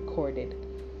be recorded.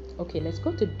 Okay, let's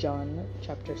go to John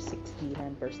chapter 16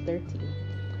 and verse 13.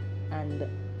 And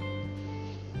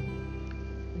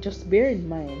just bear in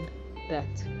mind that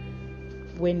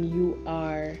when you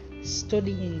are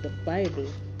studying the Bible,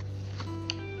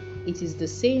 it is the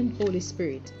same Holy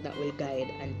Spirit that will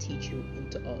guide and teach you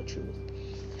into all truth.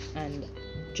 And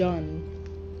John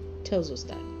tells us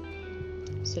that.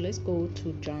 So let's go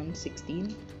to John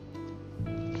 16,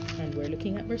 and we're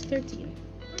looking at verse 13.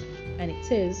 And it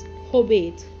says,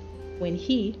 "Howbeit, when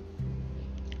he,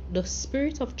 the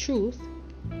Spirit of truth,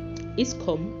 is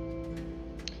come,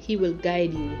 he will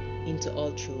guide you into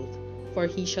all truth. For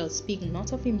he shall speak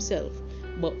not of himself,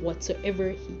 but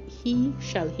whatsoever he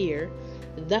shall hear,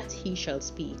 that he shall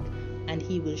speak, and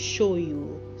he will show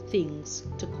you things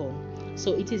to come."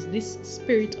 So it is this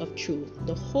Spirit of truth,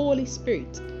 the Holy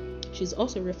Spirit, which is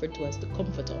also referred to as the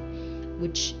Comforter,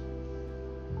 which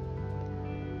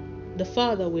the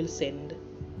Father will send,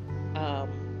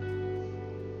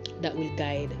 that will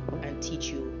guide and teach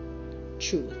you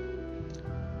truth.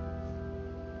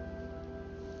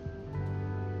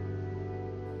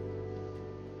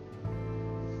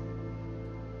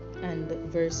 And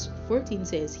verse 14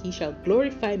 says, "He shall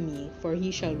glorify me, for he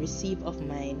shall receive of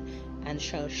mine, and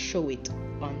shall show it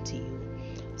unto you."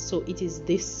 So it is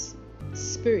this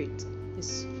Spirit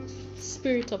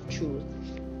of truth,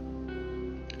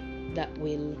 that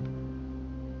will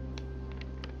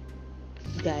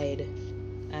guide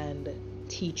and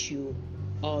teach you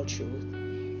all truth.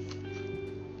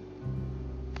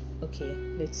 Okay,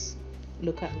 let's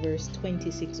look at verse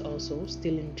 26 also,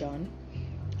 still in John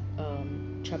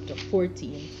chapter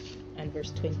 14 and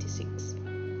verse 26.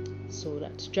 So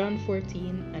that's John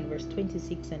 14 and verse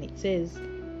 26, and it says,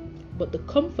 "But the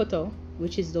Comforter,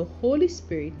 which is the Holy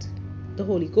Spirit, the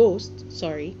Holy Ghost,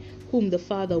 whom the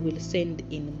Father will send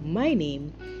in my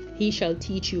name, he shall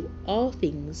teach you all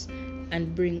things,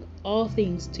 and bring all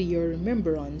things to your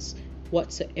remembrance,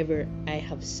 whatsoever I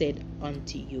have said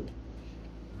unto you."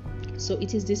 So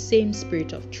it is the same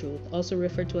Spirit of truth, also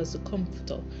referred to as the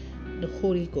Comforter, the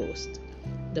Holy Ghost.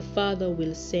 The Father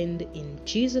will send in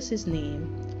Jesus'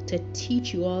 name to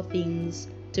teach you all things,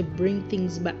 to bring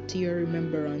things back to your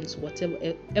remembrance,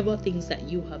 whatever things that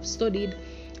you have studied,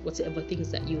 whatever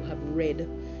things that you have read.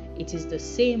 It is the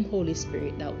same Holy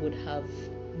Spirit that would have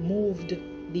moved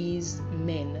these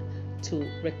men to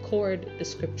record the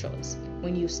scriptures.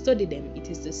 When you study them,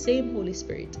 it is the same Holy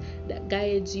Spirit that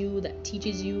guides you, that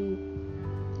teaches you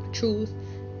truth,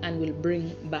 and will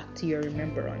bring back to your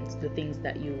remembrance the things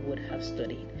that you would have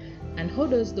studied. And how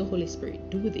does the Holy Spirit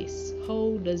do this?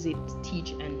 How does it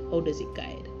teach and how does it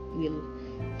guide? We'll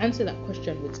answer that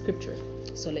question with scripture.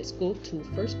 So let's go to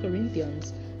 1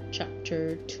 Corinthians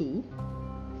chapter 2,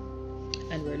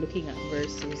 and we're looking at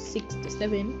verses 6 to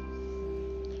 7,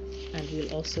 and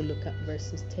we'll also look at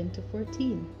verses 10 to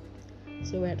 14.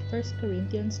 So we're at 1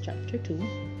 Corinthians chapter 2,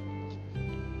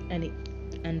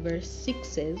 and verse 6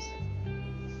 says,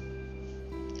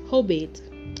 "Howbeit,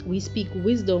 we speak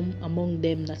wisdom among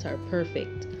them that are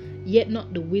perfect, yet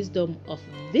not the wisdom of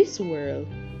this world,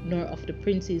 nor of the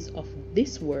princes of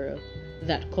this world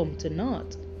that come to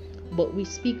naught. But we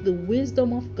speak the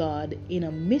wisdom of God in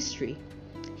a mystery,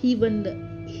 even the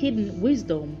hidden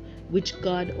wisdom which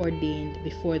God ordained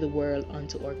before the world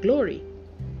unto our glory."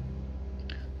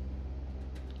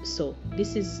 So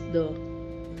this is the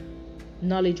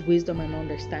knowledge, wisdom, and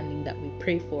understanding that we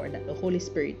pray for, that the Holy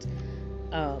Spirit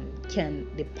can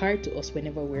depart to us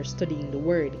whenever we're studying the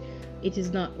Word. It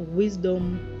is not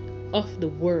wisdom of the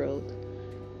world,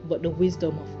 but the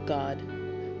wisdom of God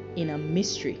in a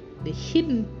mystery, the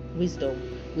hidden wisdom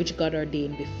which God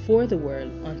ordained before the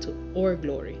world unto our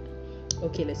glory.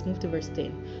 Okay, let's move to verse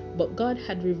 10. "But God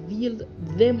had revealed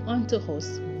them unto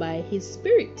us by his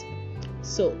Spirit."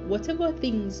 So whatever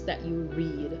things that you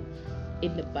read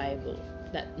in the Bible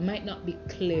that might not be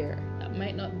clear, that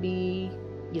might not be,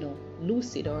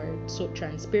 lucid or so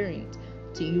transparent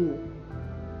to you,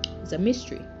 it's a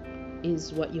mystery,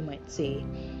 is what you might say.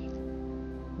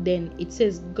 Then it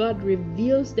says, "God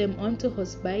reveals them unto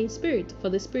us by his Spirit, for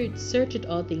the Spirit searcheth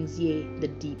all things, yea, the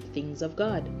deep things of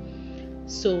God."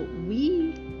 So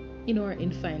we, in our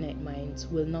infinite minds,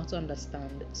 will not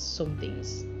understand some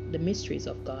things, the mysteries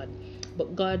of God,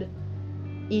 but God,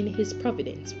 in his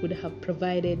providence, would have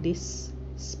provided this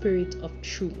Spirit of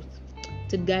truth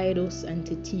to guide us and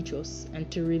to teach us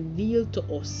and to reveal to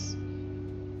us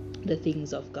the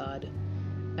things of God.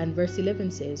 And verse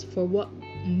 11 says, "For what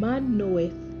man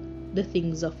knoweth the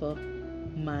things of a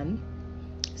man,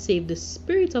 save the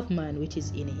spirit of man which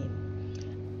is in him?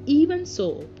 Even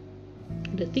so,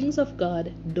 the things of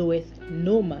God knoweth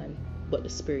no man but the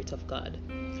Spirit of God.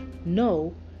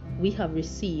 Now we have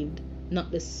received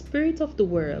not the spirit of the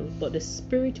world, but the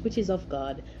Spirit which is of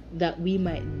God, that we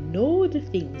might know the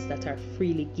things that are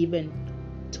freely given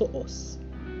to us."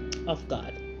 of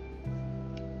God,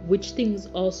 which things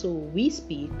also we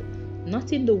speak,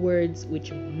 not in the words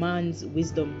which man's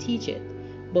wisdom teacheth,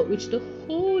 but which the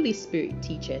Holy Spirit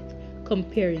teacheth,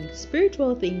 comparing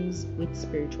spiritual things with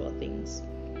spiritual things.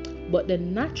 But the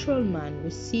natural man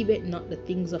receiveth not the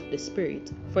things of the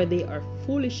Spirit, for they are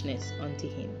foolishness unto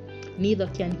him, neither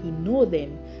can he know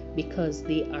them, because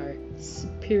they are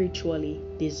spiritually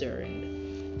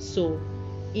discerned. So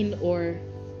in our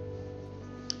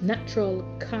natural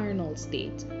carnal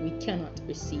state, we cannot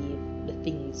receive the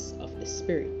things of the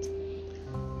Spirit.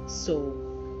 So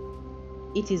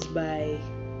it is by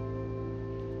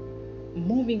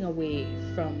moving away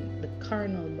from the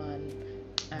carnal man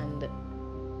and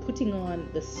putting on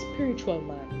the spiritual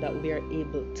man that we are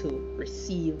able to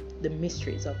receive the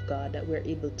mysteries of God, that we are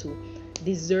able to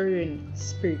discern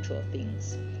spiritual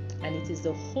things. And it is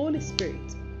the Holy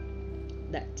Spirit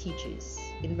that teaches.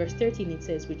 In verse 13 it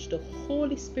says, which the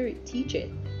Holy Spirit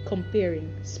teacheth,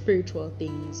 comparing spiritual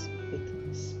things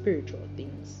with spiritual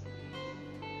things.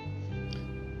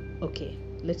 Okay,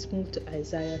 let's move to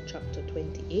Isaiah chapter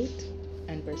 28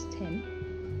 and verse 10.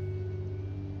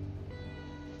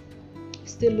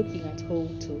 Still looking at how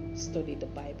to study the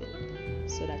Bible.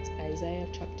 So that's Isaiah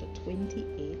chapter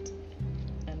 28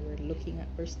 and we're looking at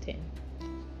verse 10.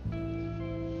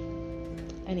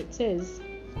 And it says,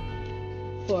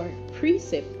 for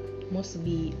precept must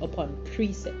be upon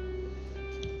precept,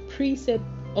 precept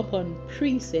upon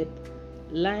precept,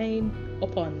 line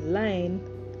upon line,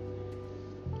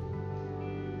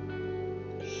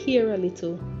 here a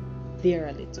little, there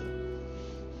a little.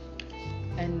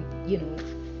 And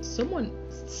someone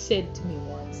said to me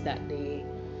once that they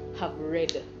have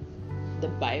read the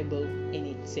Bible in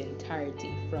its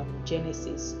entirety from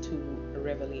Genesis to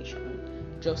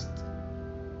Revelation, just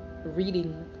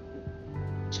reading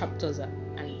chapters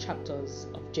and chapters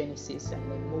of Genesis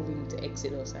and then moving to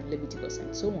Exodus and Leviticus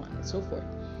and so on and so forth.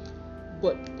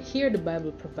 But here the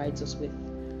Bible provides us with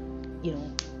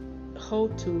how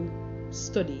to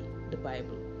study the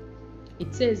Bible.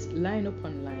 It says line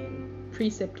upon line,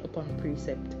 precept upon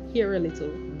precept, here a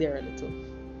little, there a little.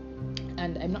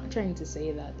 And I'm not trying to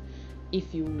say that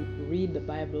if you read the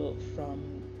Bible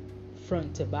from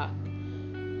front to back,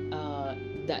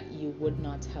 that you would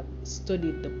not have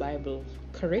studied the Bible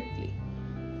correctly.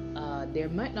 There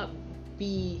might not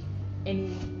be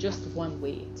just one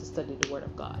way to study the Word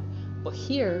of God. But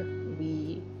here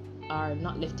we are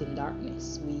not left in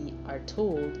darkness. We are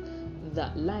told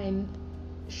that line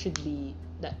should be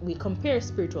that we compare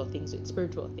spiritual things with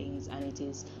spiritual things, and it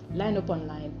is line upon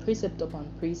line, precept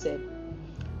upon precept.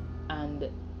 And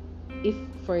if,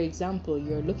 for example,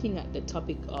 you're looking at the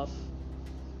topic of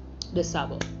the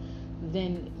Sabbath,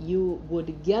 then you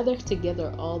would gather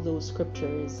together all those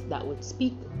scriptures that would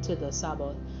speak to the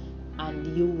Sabbath,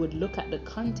 and you would look at the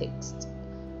context,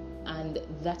 and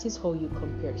that is how you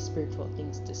compare spiritual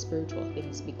things to spiritual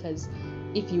things. Because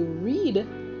if you read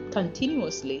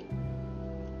continuously,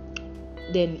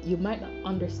 then you might not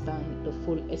understand the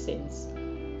full essence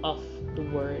of the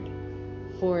word.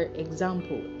 For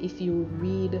example, if you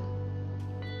read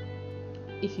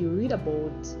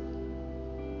about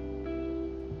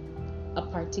a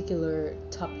particular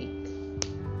topic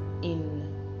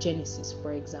in Genesis,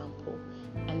 for example,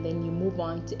 and then you move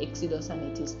on to Exodus and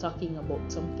it is talking about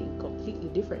something completely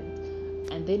different,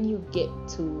 and then you get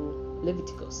to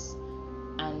Leviticus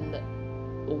and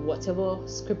whatever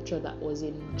scripture that was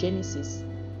in Genesis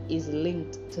is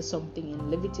linked to something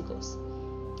in Leviticus,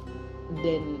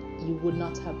 then you would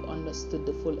not have understood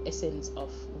the full essence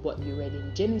of what you read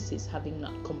in Genesis, having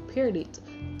not compared it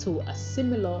to a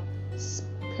similar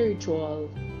spiritual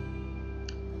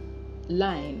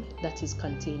line that is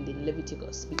contained in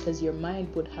Leviticus, because your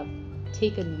mind would have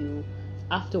taken you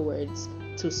afterwards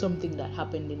to something that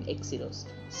happened in Exodus.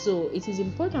 So it is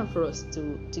important for us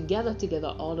to gather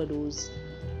together all of those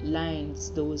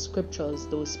lines, those scriptures,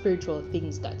 those spiritual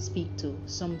things that speak to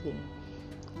something,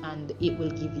 and it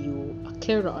will give you a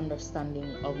clearer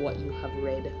understanding of what you have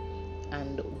read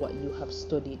and what you have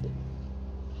studied.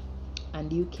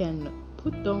 And you can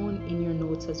put down in your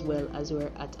notes as well, as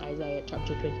we're at Isaiah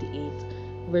chapter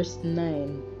 28 verse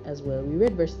 9 as well. We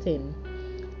read verse 10.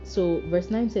 So verse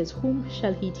 9 says, whom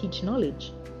shall he teach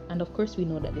knowledge? And of course we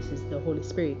know that this is the Holy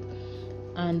Spirit.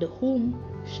 And whom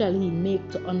shall he make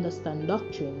to understand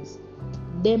doctrines?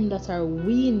 Them that are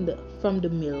weaned from the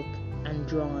milk and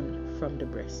drawn from the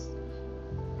breast.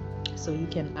 So you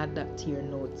can add that to your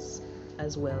notes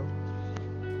as well.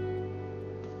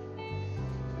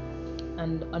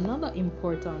 And another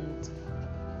important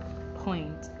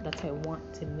point that I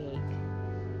want to make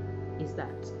is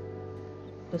that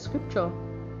the scripture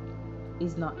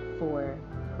is not for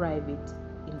private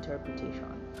interpretation.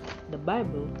 The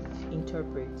Bible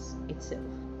interprets itself.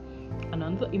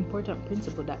 Another important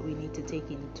principle that we need to take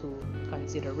into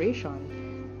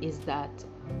consideration is that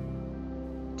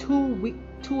two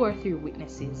or three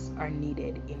witnesses are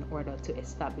needed in order to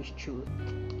establish truth.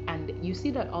 And you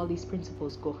see that all these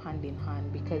principles go hand in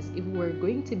hand, because if we're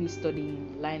going to be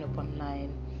studying line upon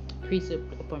line,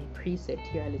 precept upon precept,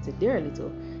 here a little, there a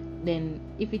little, then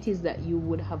if it is that you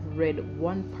would have read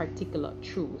one particular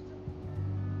truth,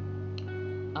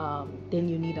 then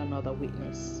you need another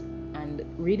witness. And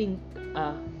reading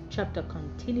a chapter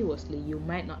continuously, you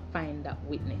might not find that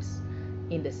witness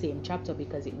in the same chapter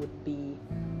because it would be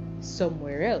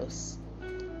somewhere else.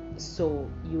 So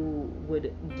you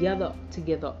would gather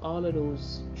together all of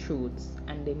those truths,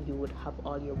 and then you would have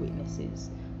all your witnesses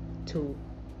to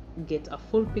get a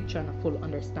full picture and a full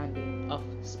understanding of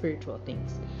spiritual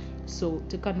things. So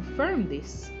to confirm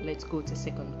this, let's go to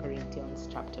 2 Corinthians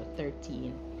chapter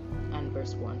 13 and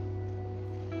verse 1.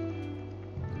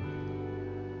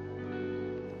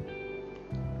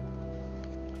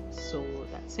 So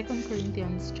that's 2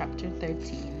 Corinthians chapter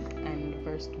 13 and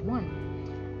verse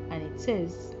 1. And it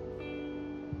says,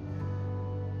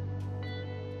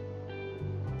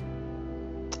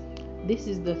 "This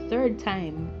is the third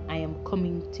time I am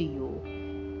coming to you.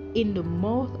 In the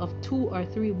mouth of 2 or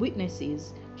 3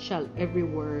 witnesses shall every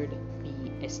word be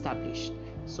established."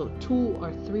 So 2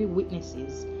 or 3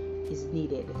 witnesses is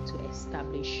needed to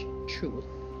establish truth.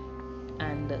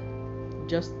 And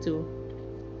just to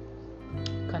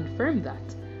confirm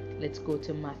that, let's go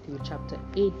to Matthew chapter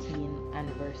 18 and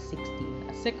verse 16,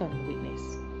 a second witness,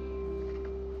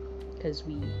 because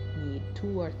we need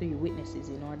 2 or 3 witnesses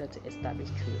in order to establish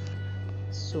truth.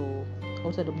 So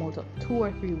out of the mouth of 2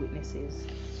 or 3 witnesses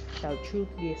shall truth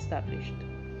be established.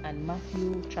 And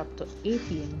Matthew chapter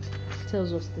 18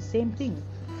 tells us the same thing.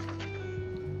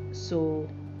 So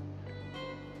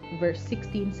verse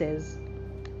 16 says,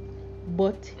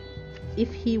 "But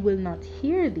if he will not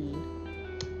hear thee,"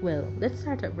 well, let's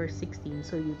start at verse 16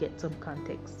 so you get some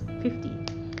context. 15,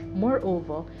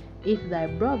 "Moreover, if thy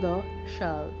brother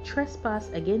shall trespass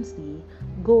against thee,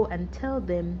 go and tell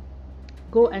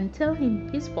him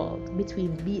his fault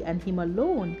between thee and him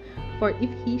alone. For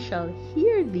if he shall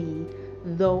hear thee,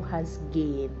 thou hast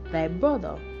gained thy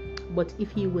brother. But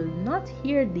if he will not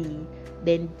hear thee,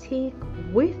 then take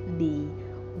with thee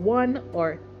 1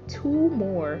 or 2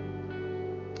 more,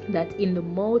 that in the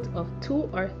mouth of 2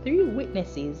 or 3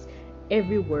 witnesses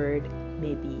every word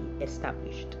may be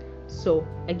established." So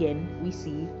again, we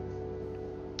see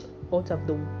out of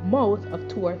the mouth of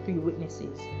 2 or 3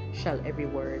 witnesses shall every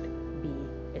word be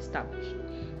established.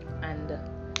 And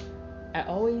I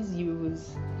always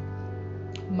use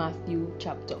Matthew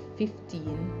chapter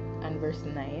 15 and verse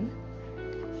 9,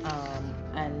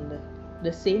 and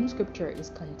the same scripture is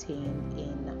contained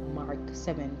in Mark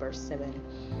 7 verse 7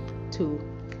 to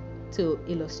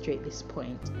illustrate this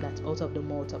point, that out of the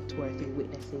mouth of 2 or 3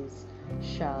 witnesses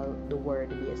shall the word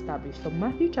be established. So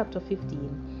Matthew chapter 15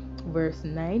 verse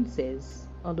 9 says,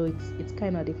 although it's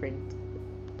kind of different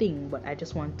thing, but I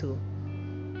just want to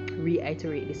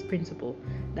reiterate this principle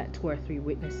that 2 or 3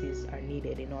 witnesses are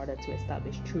needed in order to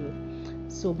establish truth.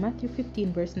 So Matthew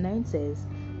 15 verse 9 says,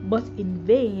 "But in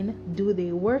vain do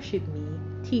they worship me,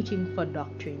 teaching for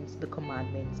doctrines the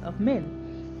commandments of men."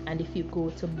 And if you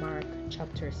go to Mark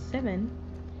chapter 7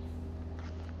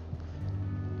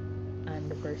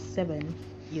 and verse 7,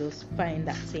 you'll find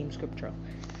that same scripture.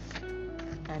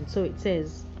 And so it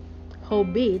says,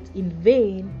 "Howbeit in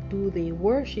vain do they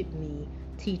worship me,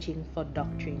 teaching for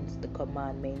doctrines the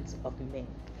commandments of men."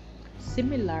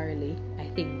 Similarly, I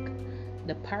think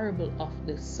the parable of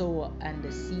the sower and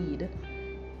the seed,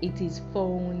 it is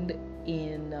found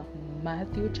in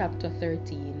Matthew chapter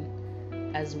 13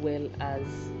 as well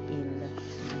as in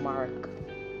Mark.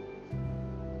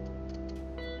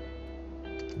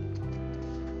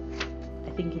 I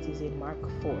think it is in Mark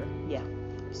 4. Yeah.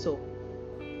 So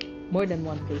more than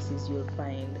one places you'll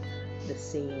find the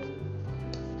same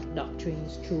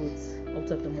doctrines, truths. Out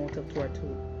of the mouth of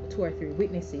 2 or 3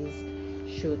 witnesses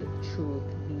should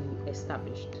truth be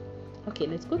established. Okay,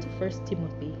 let's go to 1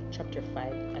 Timothy chapter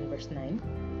 5 and verse 19.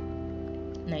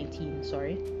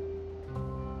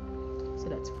 So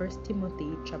that's 1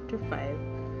 Timothy chapter 5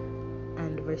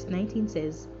 and verse 19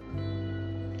 says,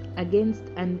 "Against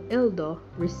an elder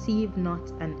receive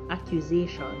not an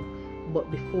accusation, but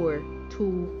before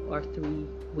 2 or 3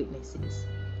 witnesses."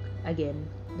 Again,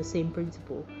 the same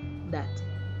principle, that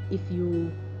if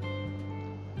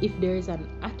there is an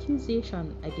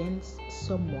accusation against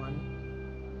someone,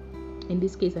 in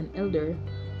this case an elder,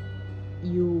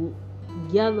 you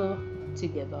gather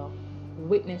together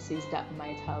witnesses that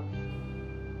might have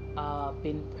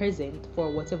been present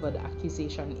for whatever the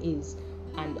accusation is,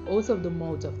 and out of the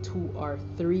mouth of 2 or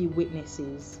 3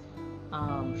 witnesses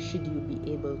should you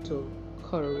be able to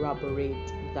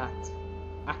corroborate that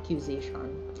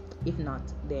accusation. If not,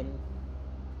 then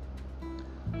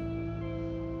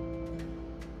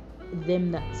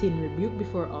them that sin rebuke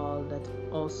before all,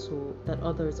 that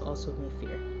others also may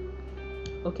fear.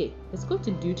 Okay, let's go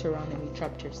to Deuteronomy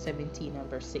chapter 17 and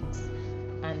verse 6.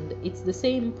 And it's the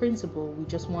same principle. We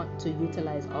just want to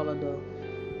utilize all of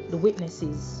the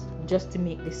witnesses just to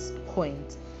make this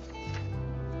point.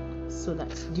 So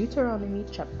that's Deuteronomy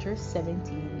chapter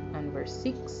 17 and verse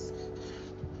 6.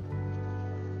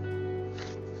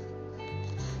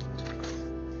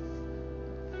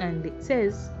 And it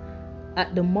says,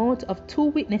 at the mouth of 2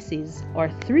 witnesses or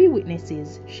 3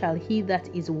 witnesses shall he that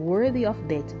is worthy of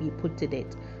death be put to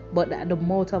death, but at the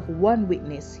mouth of 1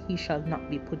 witness he shall not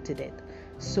be put to death.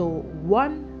 So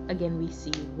we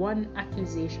see one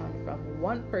accusation from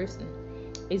 1 person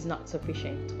is not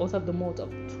sufficient. Out of the mouth of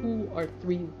 2 or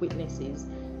 3 witnesses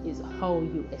is how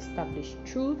you establish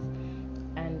truth,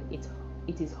 and it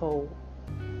is how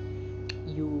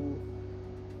you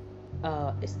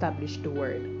establish the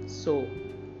word. So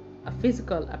a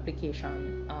physical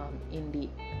application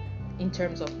in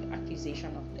terms of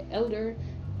accusation of the elder,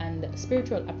 and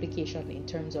spiritual application in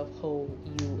terms of how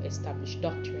you establish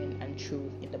doctrine and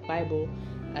truth in the Bible,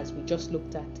 as we just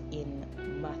looked at in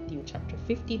Matthew chapter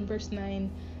 15 verse 9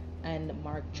 and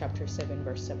Mark chapter 7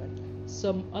 verse 7.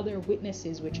 Some other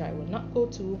witnesses which I will not go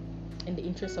to in the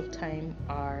interest of time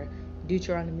are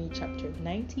Deuteronomy chapter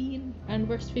 19 and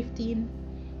verse 15.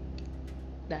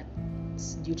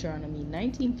 That's Deuteronomy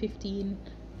 19:15,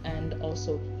 and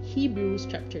also Hebrews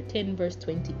chapter 10 verse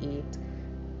 28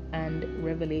 and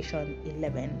Revelation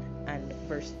 11 and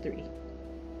verse 3.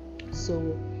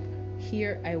 So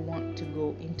here I want to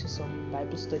go into some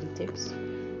Bible study tips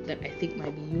that I think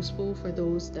might be useful for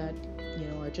those that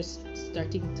are just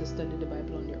starting to study the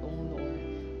Bible on their own,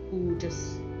 or who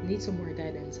just need some more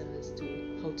guidance as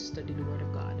to how to study the Word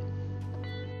of God.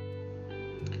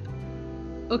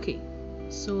 Okay,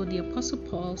 so the Apostle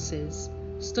Paul says,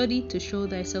 study to show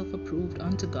thyself approved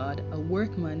unto God, a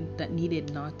workman that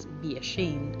needed not be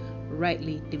ashamed,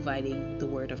 rightly dividing the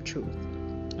word of truth.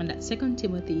 And at 2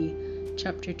 Timothy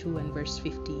chapter 2 and verse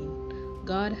 15,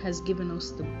 God has given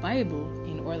us the Bible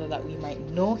in order that we might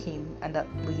know him and that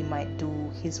we might do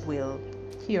his will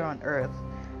here on earth,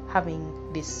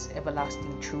 having this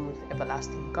everlasting truth,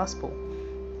 everlasting gospel.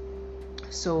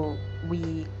 So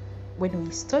when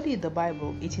we study the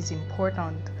Bible, it is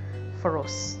important for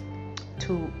us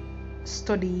to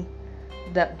study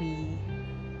that we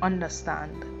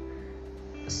understand.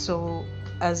 So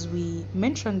as we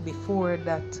mentioned before,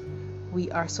 that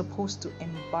we are supposed to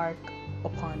embark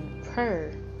upon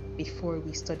prayer before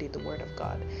we study the Word of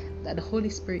God, that the Holy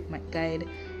Spirit might guide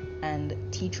and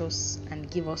teach us and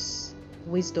give us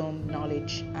wisdom,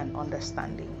 knowledge, and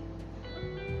understanding.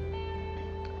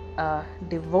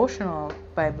 Devotional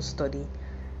Bible study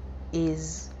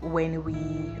is when we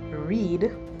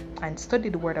read and study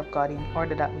the Word of God in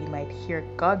order that we might hear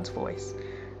God's voice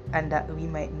and that we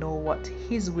might know what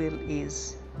his will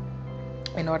is,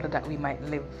 in order that we might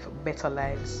live better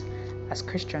lives as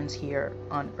Christians here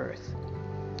on earth.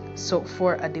 So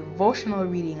for a devotional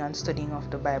reading and studying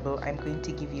of the Bible, I'm going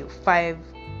to give you 5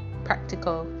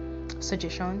 practical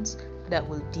suggestions that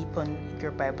will deepen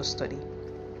your Bible study.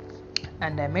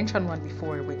 And I mentioned one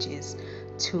before, which is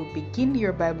to begin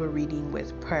your Bible reading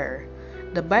with prayer.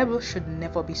 The Bible should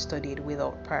never be studied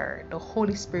without prayer. The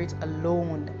Holy Spirit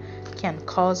alone can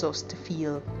cause us to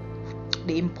feel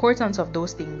the importance of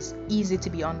those things easy to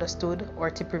be understood,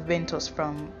 or to prevent us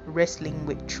from wrestling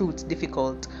with truths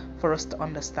difficult for us to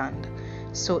understand.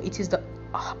 So it is the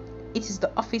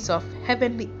office of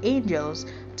heavenly angels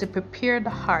to prepare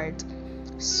the heart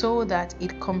so that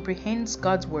it comprehends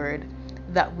God's word,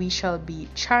 that we shall be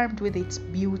charmed with its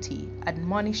beauty,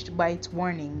 admonished by its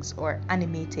warnings, or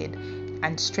animated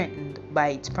and strengthened by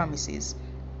its promises.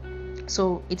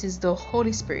 So it is the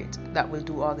Holy Spirit that will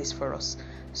do all this for us.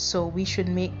 So we should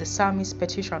make the psalmist's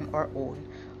petition our own.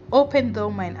 Open thou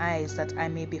mine eyes, that I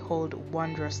may behold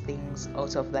wondrous things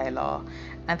out of thy law.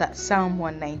 And that's Psalm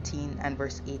 119 and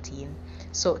verse 18.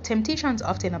 So temptations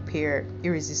often appear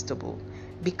irresistible,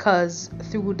 because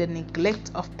through the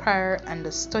neglect of prayer and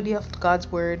the study of God's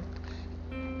word,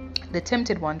 the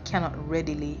tempted one cannot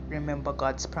readily remember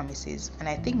God's promises. And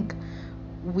I think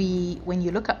when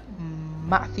you look at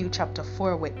Matthew chapter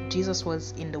 4, where Jesus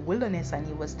was in the wilderness and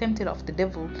he was tempted of the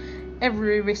devil,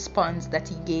 every response that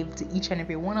he gave to each and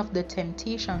every one of the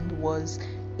temptations was,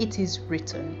 "It is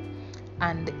written."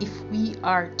 And if we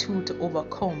are to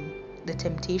overcome the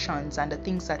temptations and the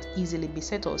things that easily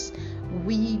beset us,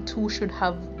 we too should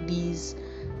have these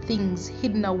things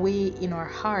hidden away in our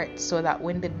hearts, so that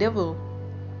when the devil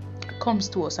comes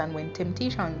to us and when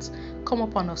temptations come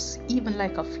upon us, even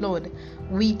like a flood,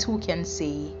 we too can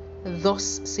say,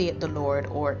 "Thus saith the Lord,"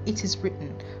 or "It is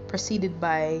written," preceded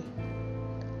by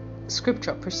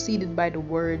scripture, preceded by the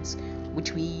words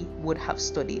which we would have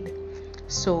studied.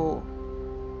 So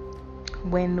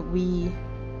when we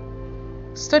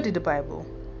study the Bible,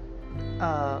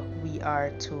 we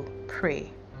are to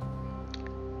pray.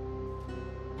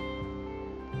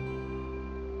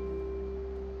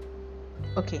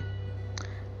 Okay,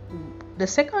 the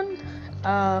second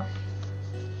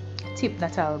tip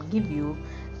that I'll give you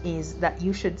is that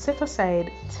you should set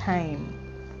aside time,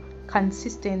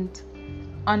 consistent,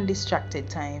 undistracted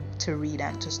time to read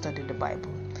and to study the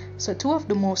Bible. So two of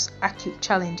the most acute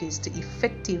challenges to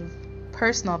effective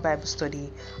personal Bible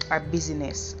study are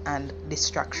busyness and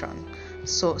distraction.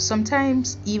 So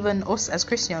sometimes even us as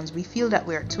Christians, we feel that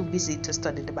we are too busy to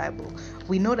study the Bible.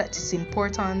 We know that it's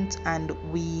important and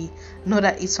we know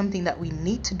that it's something that we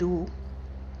need to do,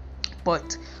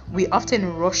 but we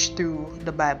often rush through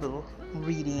the Bible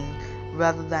reading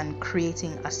rather than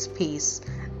creating a space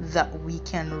that we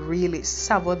can really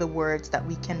savor the words, that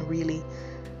we can really,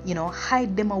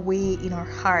 hide them away in our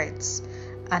hearts,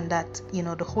 and that,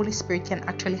 the Holy Spirit can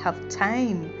actually have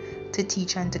time to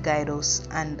teach and to guide us,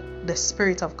 and the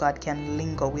Spirit of God can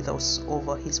linger with us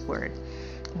over His Word.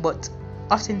 But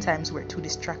oftentimes we're too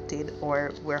distracted,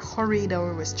 or we're hurried,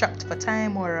 or we're strapped for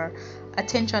time, or our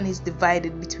attention is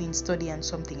divided between study and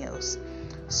something else.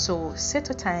 So set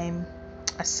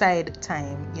aside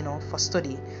time, for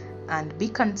study, and be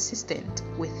consistent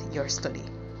with your study.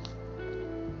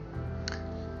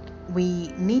 We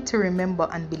need to remember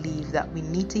and believe that we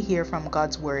need to hear from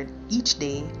God's Word each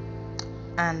day,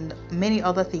 and many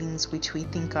other things which we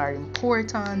think are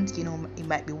important. It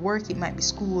might be work, it might be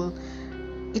school.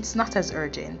 It's not as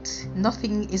urgent.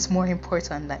 Nothing is more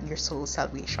important than your soul's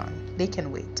salvation. They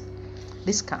can wait.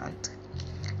 This can't.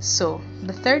 So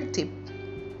the third tip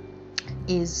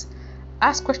is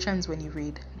ask questions when you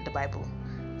read the Bible.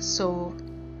 So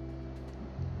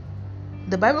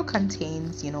the Bible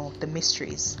contains, the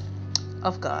mysteries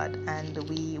of God, and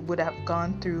we would have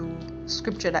gone through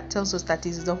scripture that tells us that it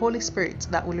is the Holy Spirit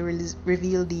that will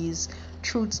reveal these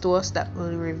truths to us, that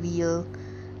will reveal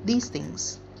these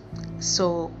things.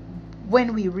 So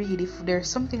when we read, if there's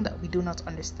something that we do not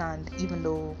understand, even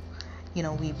though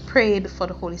we prayed for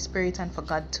the Holy Spirit and for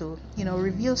God to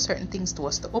reveal certain things to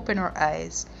us, to open our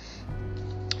eyes,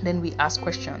 then we ask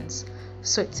questions.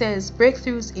 So it says,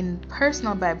 breakthroughs in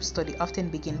personal Bible study often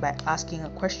begin by asking a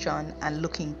question and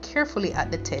looking carefully at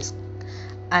the text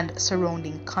and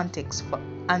surrounding context for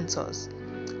answers.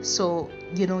 So,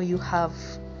 you have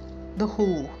the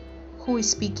who is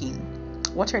speaking,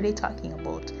 what are they talking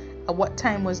about, at what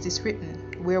time was this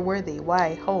written, where were they,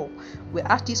 why, how. We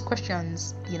ask these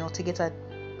questions, to get an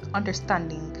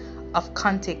understanding of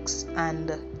context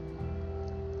and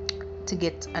to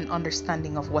get an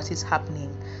understanding of what is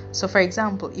happening. So for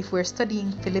example, if we're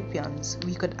studying Philippians,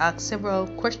 we could ask several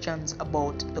questions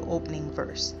about the opening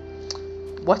verse.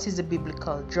 What is the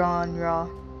biblical genre,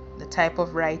 the type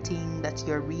of writing that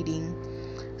you're reading?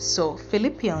 So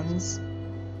Philippians,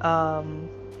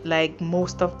 like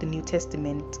most of the New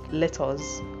Testament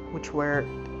letters which were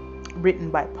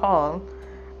written by Paul,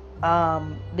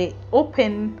 they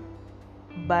open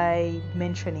by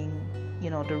mentioning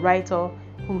the writer,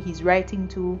 who he's writing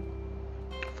to,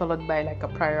 followed by like a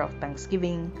prayer of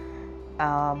thanksgiving,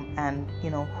 and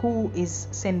who is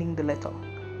sending the letter.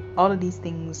 All of these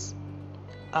things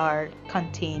are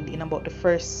contained in about the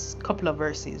first couple of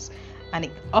verses, and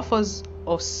it offers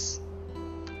us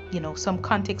some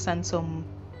context and some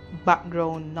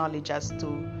background knowledge as to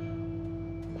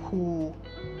who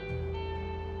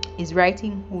is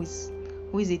writing, who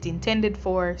is it intended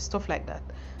for, stuff like that.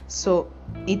 So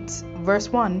it's verse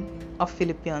 1 of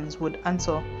Philippians would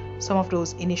answer some of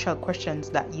those initial questions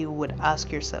that you would ask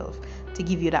yourself, to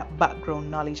give you that background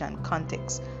knowledge and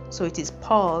context. So it is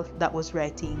Paul that was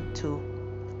writing to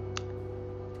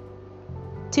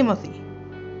Timothy.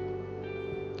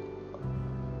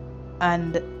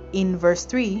 And in verse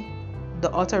 3,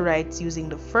 the author writes using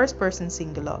the first person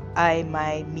singular, I,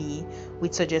 my, me,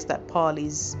 which suggests that Paul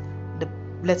is the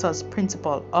letter's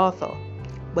principal author.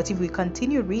 But if we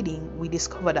continue reading, we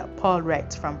discover that Paul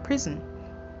writes from prison.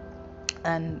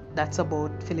 And that's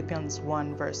about Philippians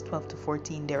 1 verse 12 to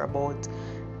 14 thereabout.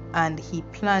 And he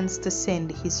plans to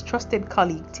send his trusted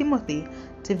colleague Timothy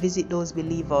to visit those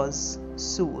believers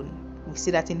soon, We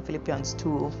see that in Philippians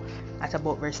 2 at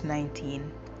about verse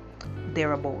 19,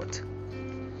 thereabout.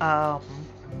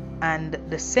 And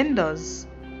the senders,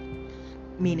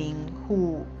 meaning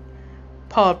who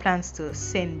Paul plans to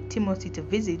send Timothy to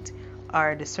visit,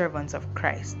 are the servants of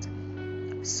Christ.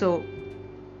 So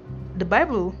the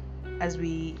Bible, as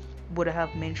we would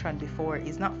have mentioned before,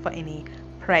 is not for any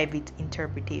private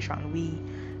interpretation. We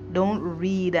don't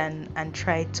read and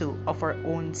try to of our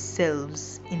own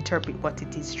selves interpret what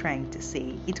it is trying to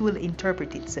say. It will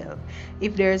interpret itself.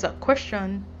 If there is a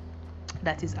question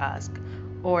that is asked,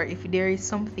 or if there is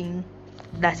something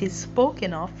that is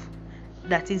spoken of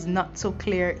that is not so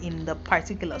clear in the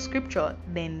particular scripture,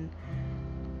 then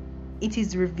it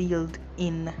is revealed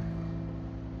in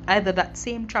either that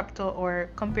same chapter, or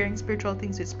comparing spiritual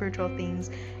things with spiritual things,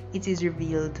 it is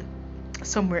revealed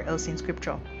somewhere else in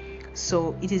scripture.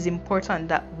 So it is important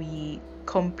that we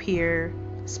compare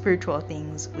spiritual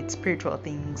things with spiritual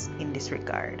things in this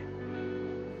regard.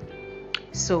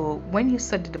 So when you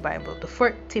study the Bible, the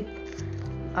first tip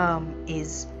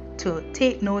is to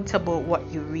take notes about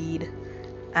what you read,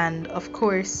 and of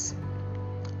course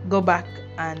go back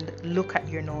and look at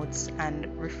your notes and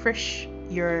refresh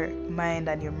your mind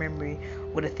and your memory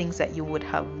with the things that you would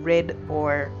have read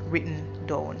or written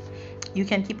down. You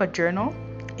can keep a journal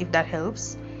if that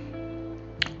helps,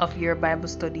 of your Bible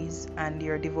studies and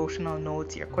your devotional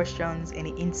notes, your questions,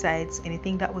 any insights,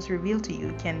 anything that was revealed to you.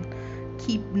 You can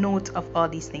keep note of all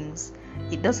these things.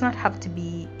 It does not have to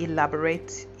be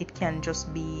elaborate. It can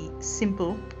just be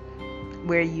simple,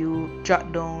 where you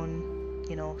jot down,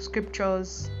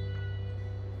 scriptures,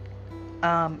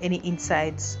 any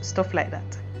insights, stuff like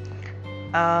that.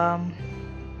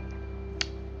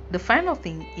 The final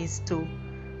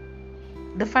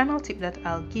tip that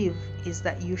I'll give is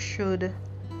that you should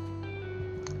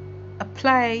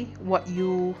apply what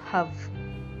you have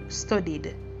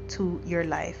studied to your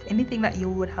life. Anything that you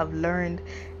would have learned,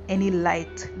 any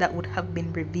light that would have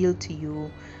been revealed to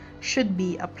you, should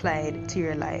be applied to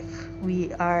your life.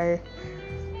 We are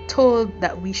told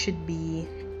that we should be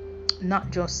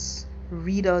not just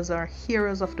readers or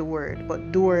hearers of the word,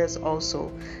 but doers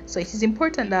also. So it is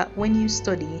important that when you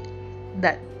study,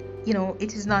 that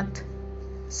it is not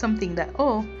something that,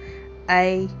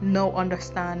 I now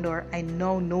understand, or I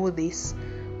now know this,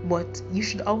 but you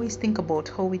should always think about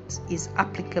how it is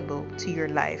applicable to your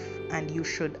life, and you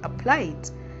should apply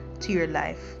it to your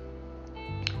life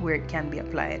where it can be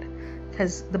applied.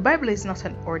 Because the Bible is not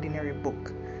an ordinary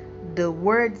book. The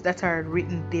words that are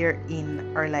written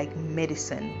therein are like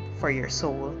medicine for your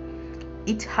soul.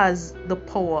 It has the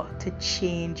power to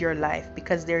change your life,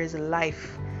 because there is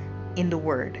life in the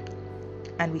word.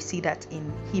 And we see that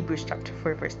in Hebrews chapter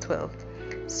 4 verse 12.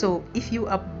 So if you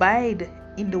abide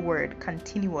in the word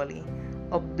continually,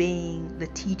 obeying the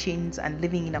teachings and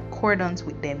living in accordance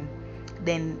with them,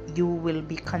 then you will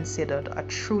be considered a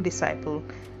true disciple.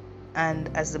 And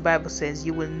as the Bible says,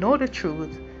 you will know the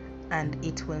truth and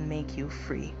it will make you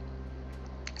free.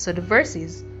 So the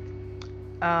verses,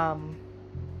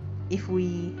 if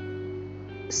we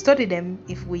study them,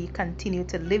 if we continue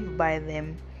to live by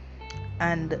them,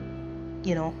 and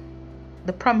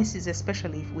the promises,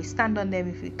 especially if we stand on them,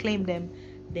 if we claim them,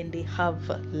 then they have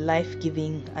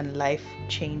life-giving and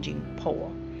life-changing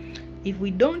power. If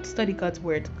we don't study God's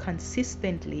word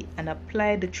consistently and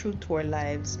apply the truth to our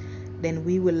lives, then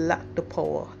we will lack the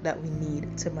power that we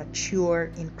need to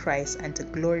mature in Christ and to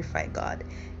glorify God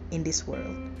in this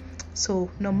world.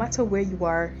 So no matter where you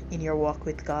are in your walk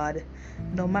with God,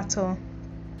 no matter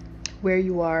where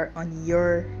you are on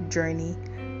your journey,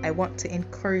 I want to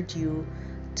encourage you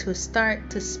to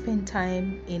start to spend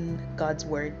time in God's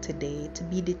word today, to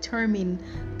be determined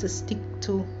to stick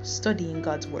to studying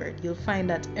God's word. You'll find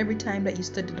that every time that you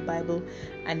study the Bible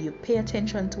and you pay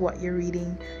attention to what you're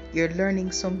reading, you're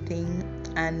learning something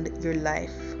and your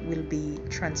life will be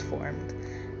transformed.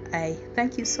 I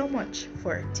thank you so much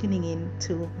for tuning in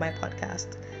to my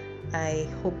podcast. I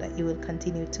hope that you will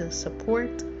continue to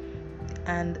support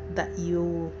and that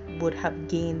you would have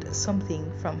gained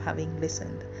something from having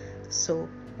listened. So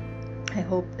I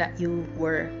hope that you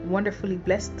were wonderfully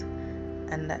blessed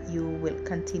and that you will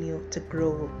continue to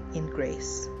grow in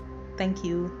grace. Thank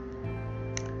you.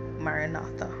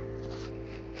 Maranatha.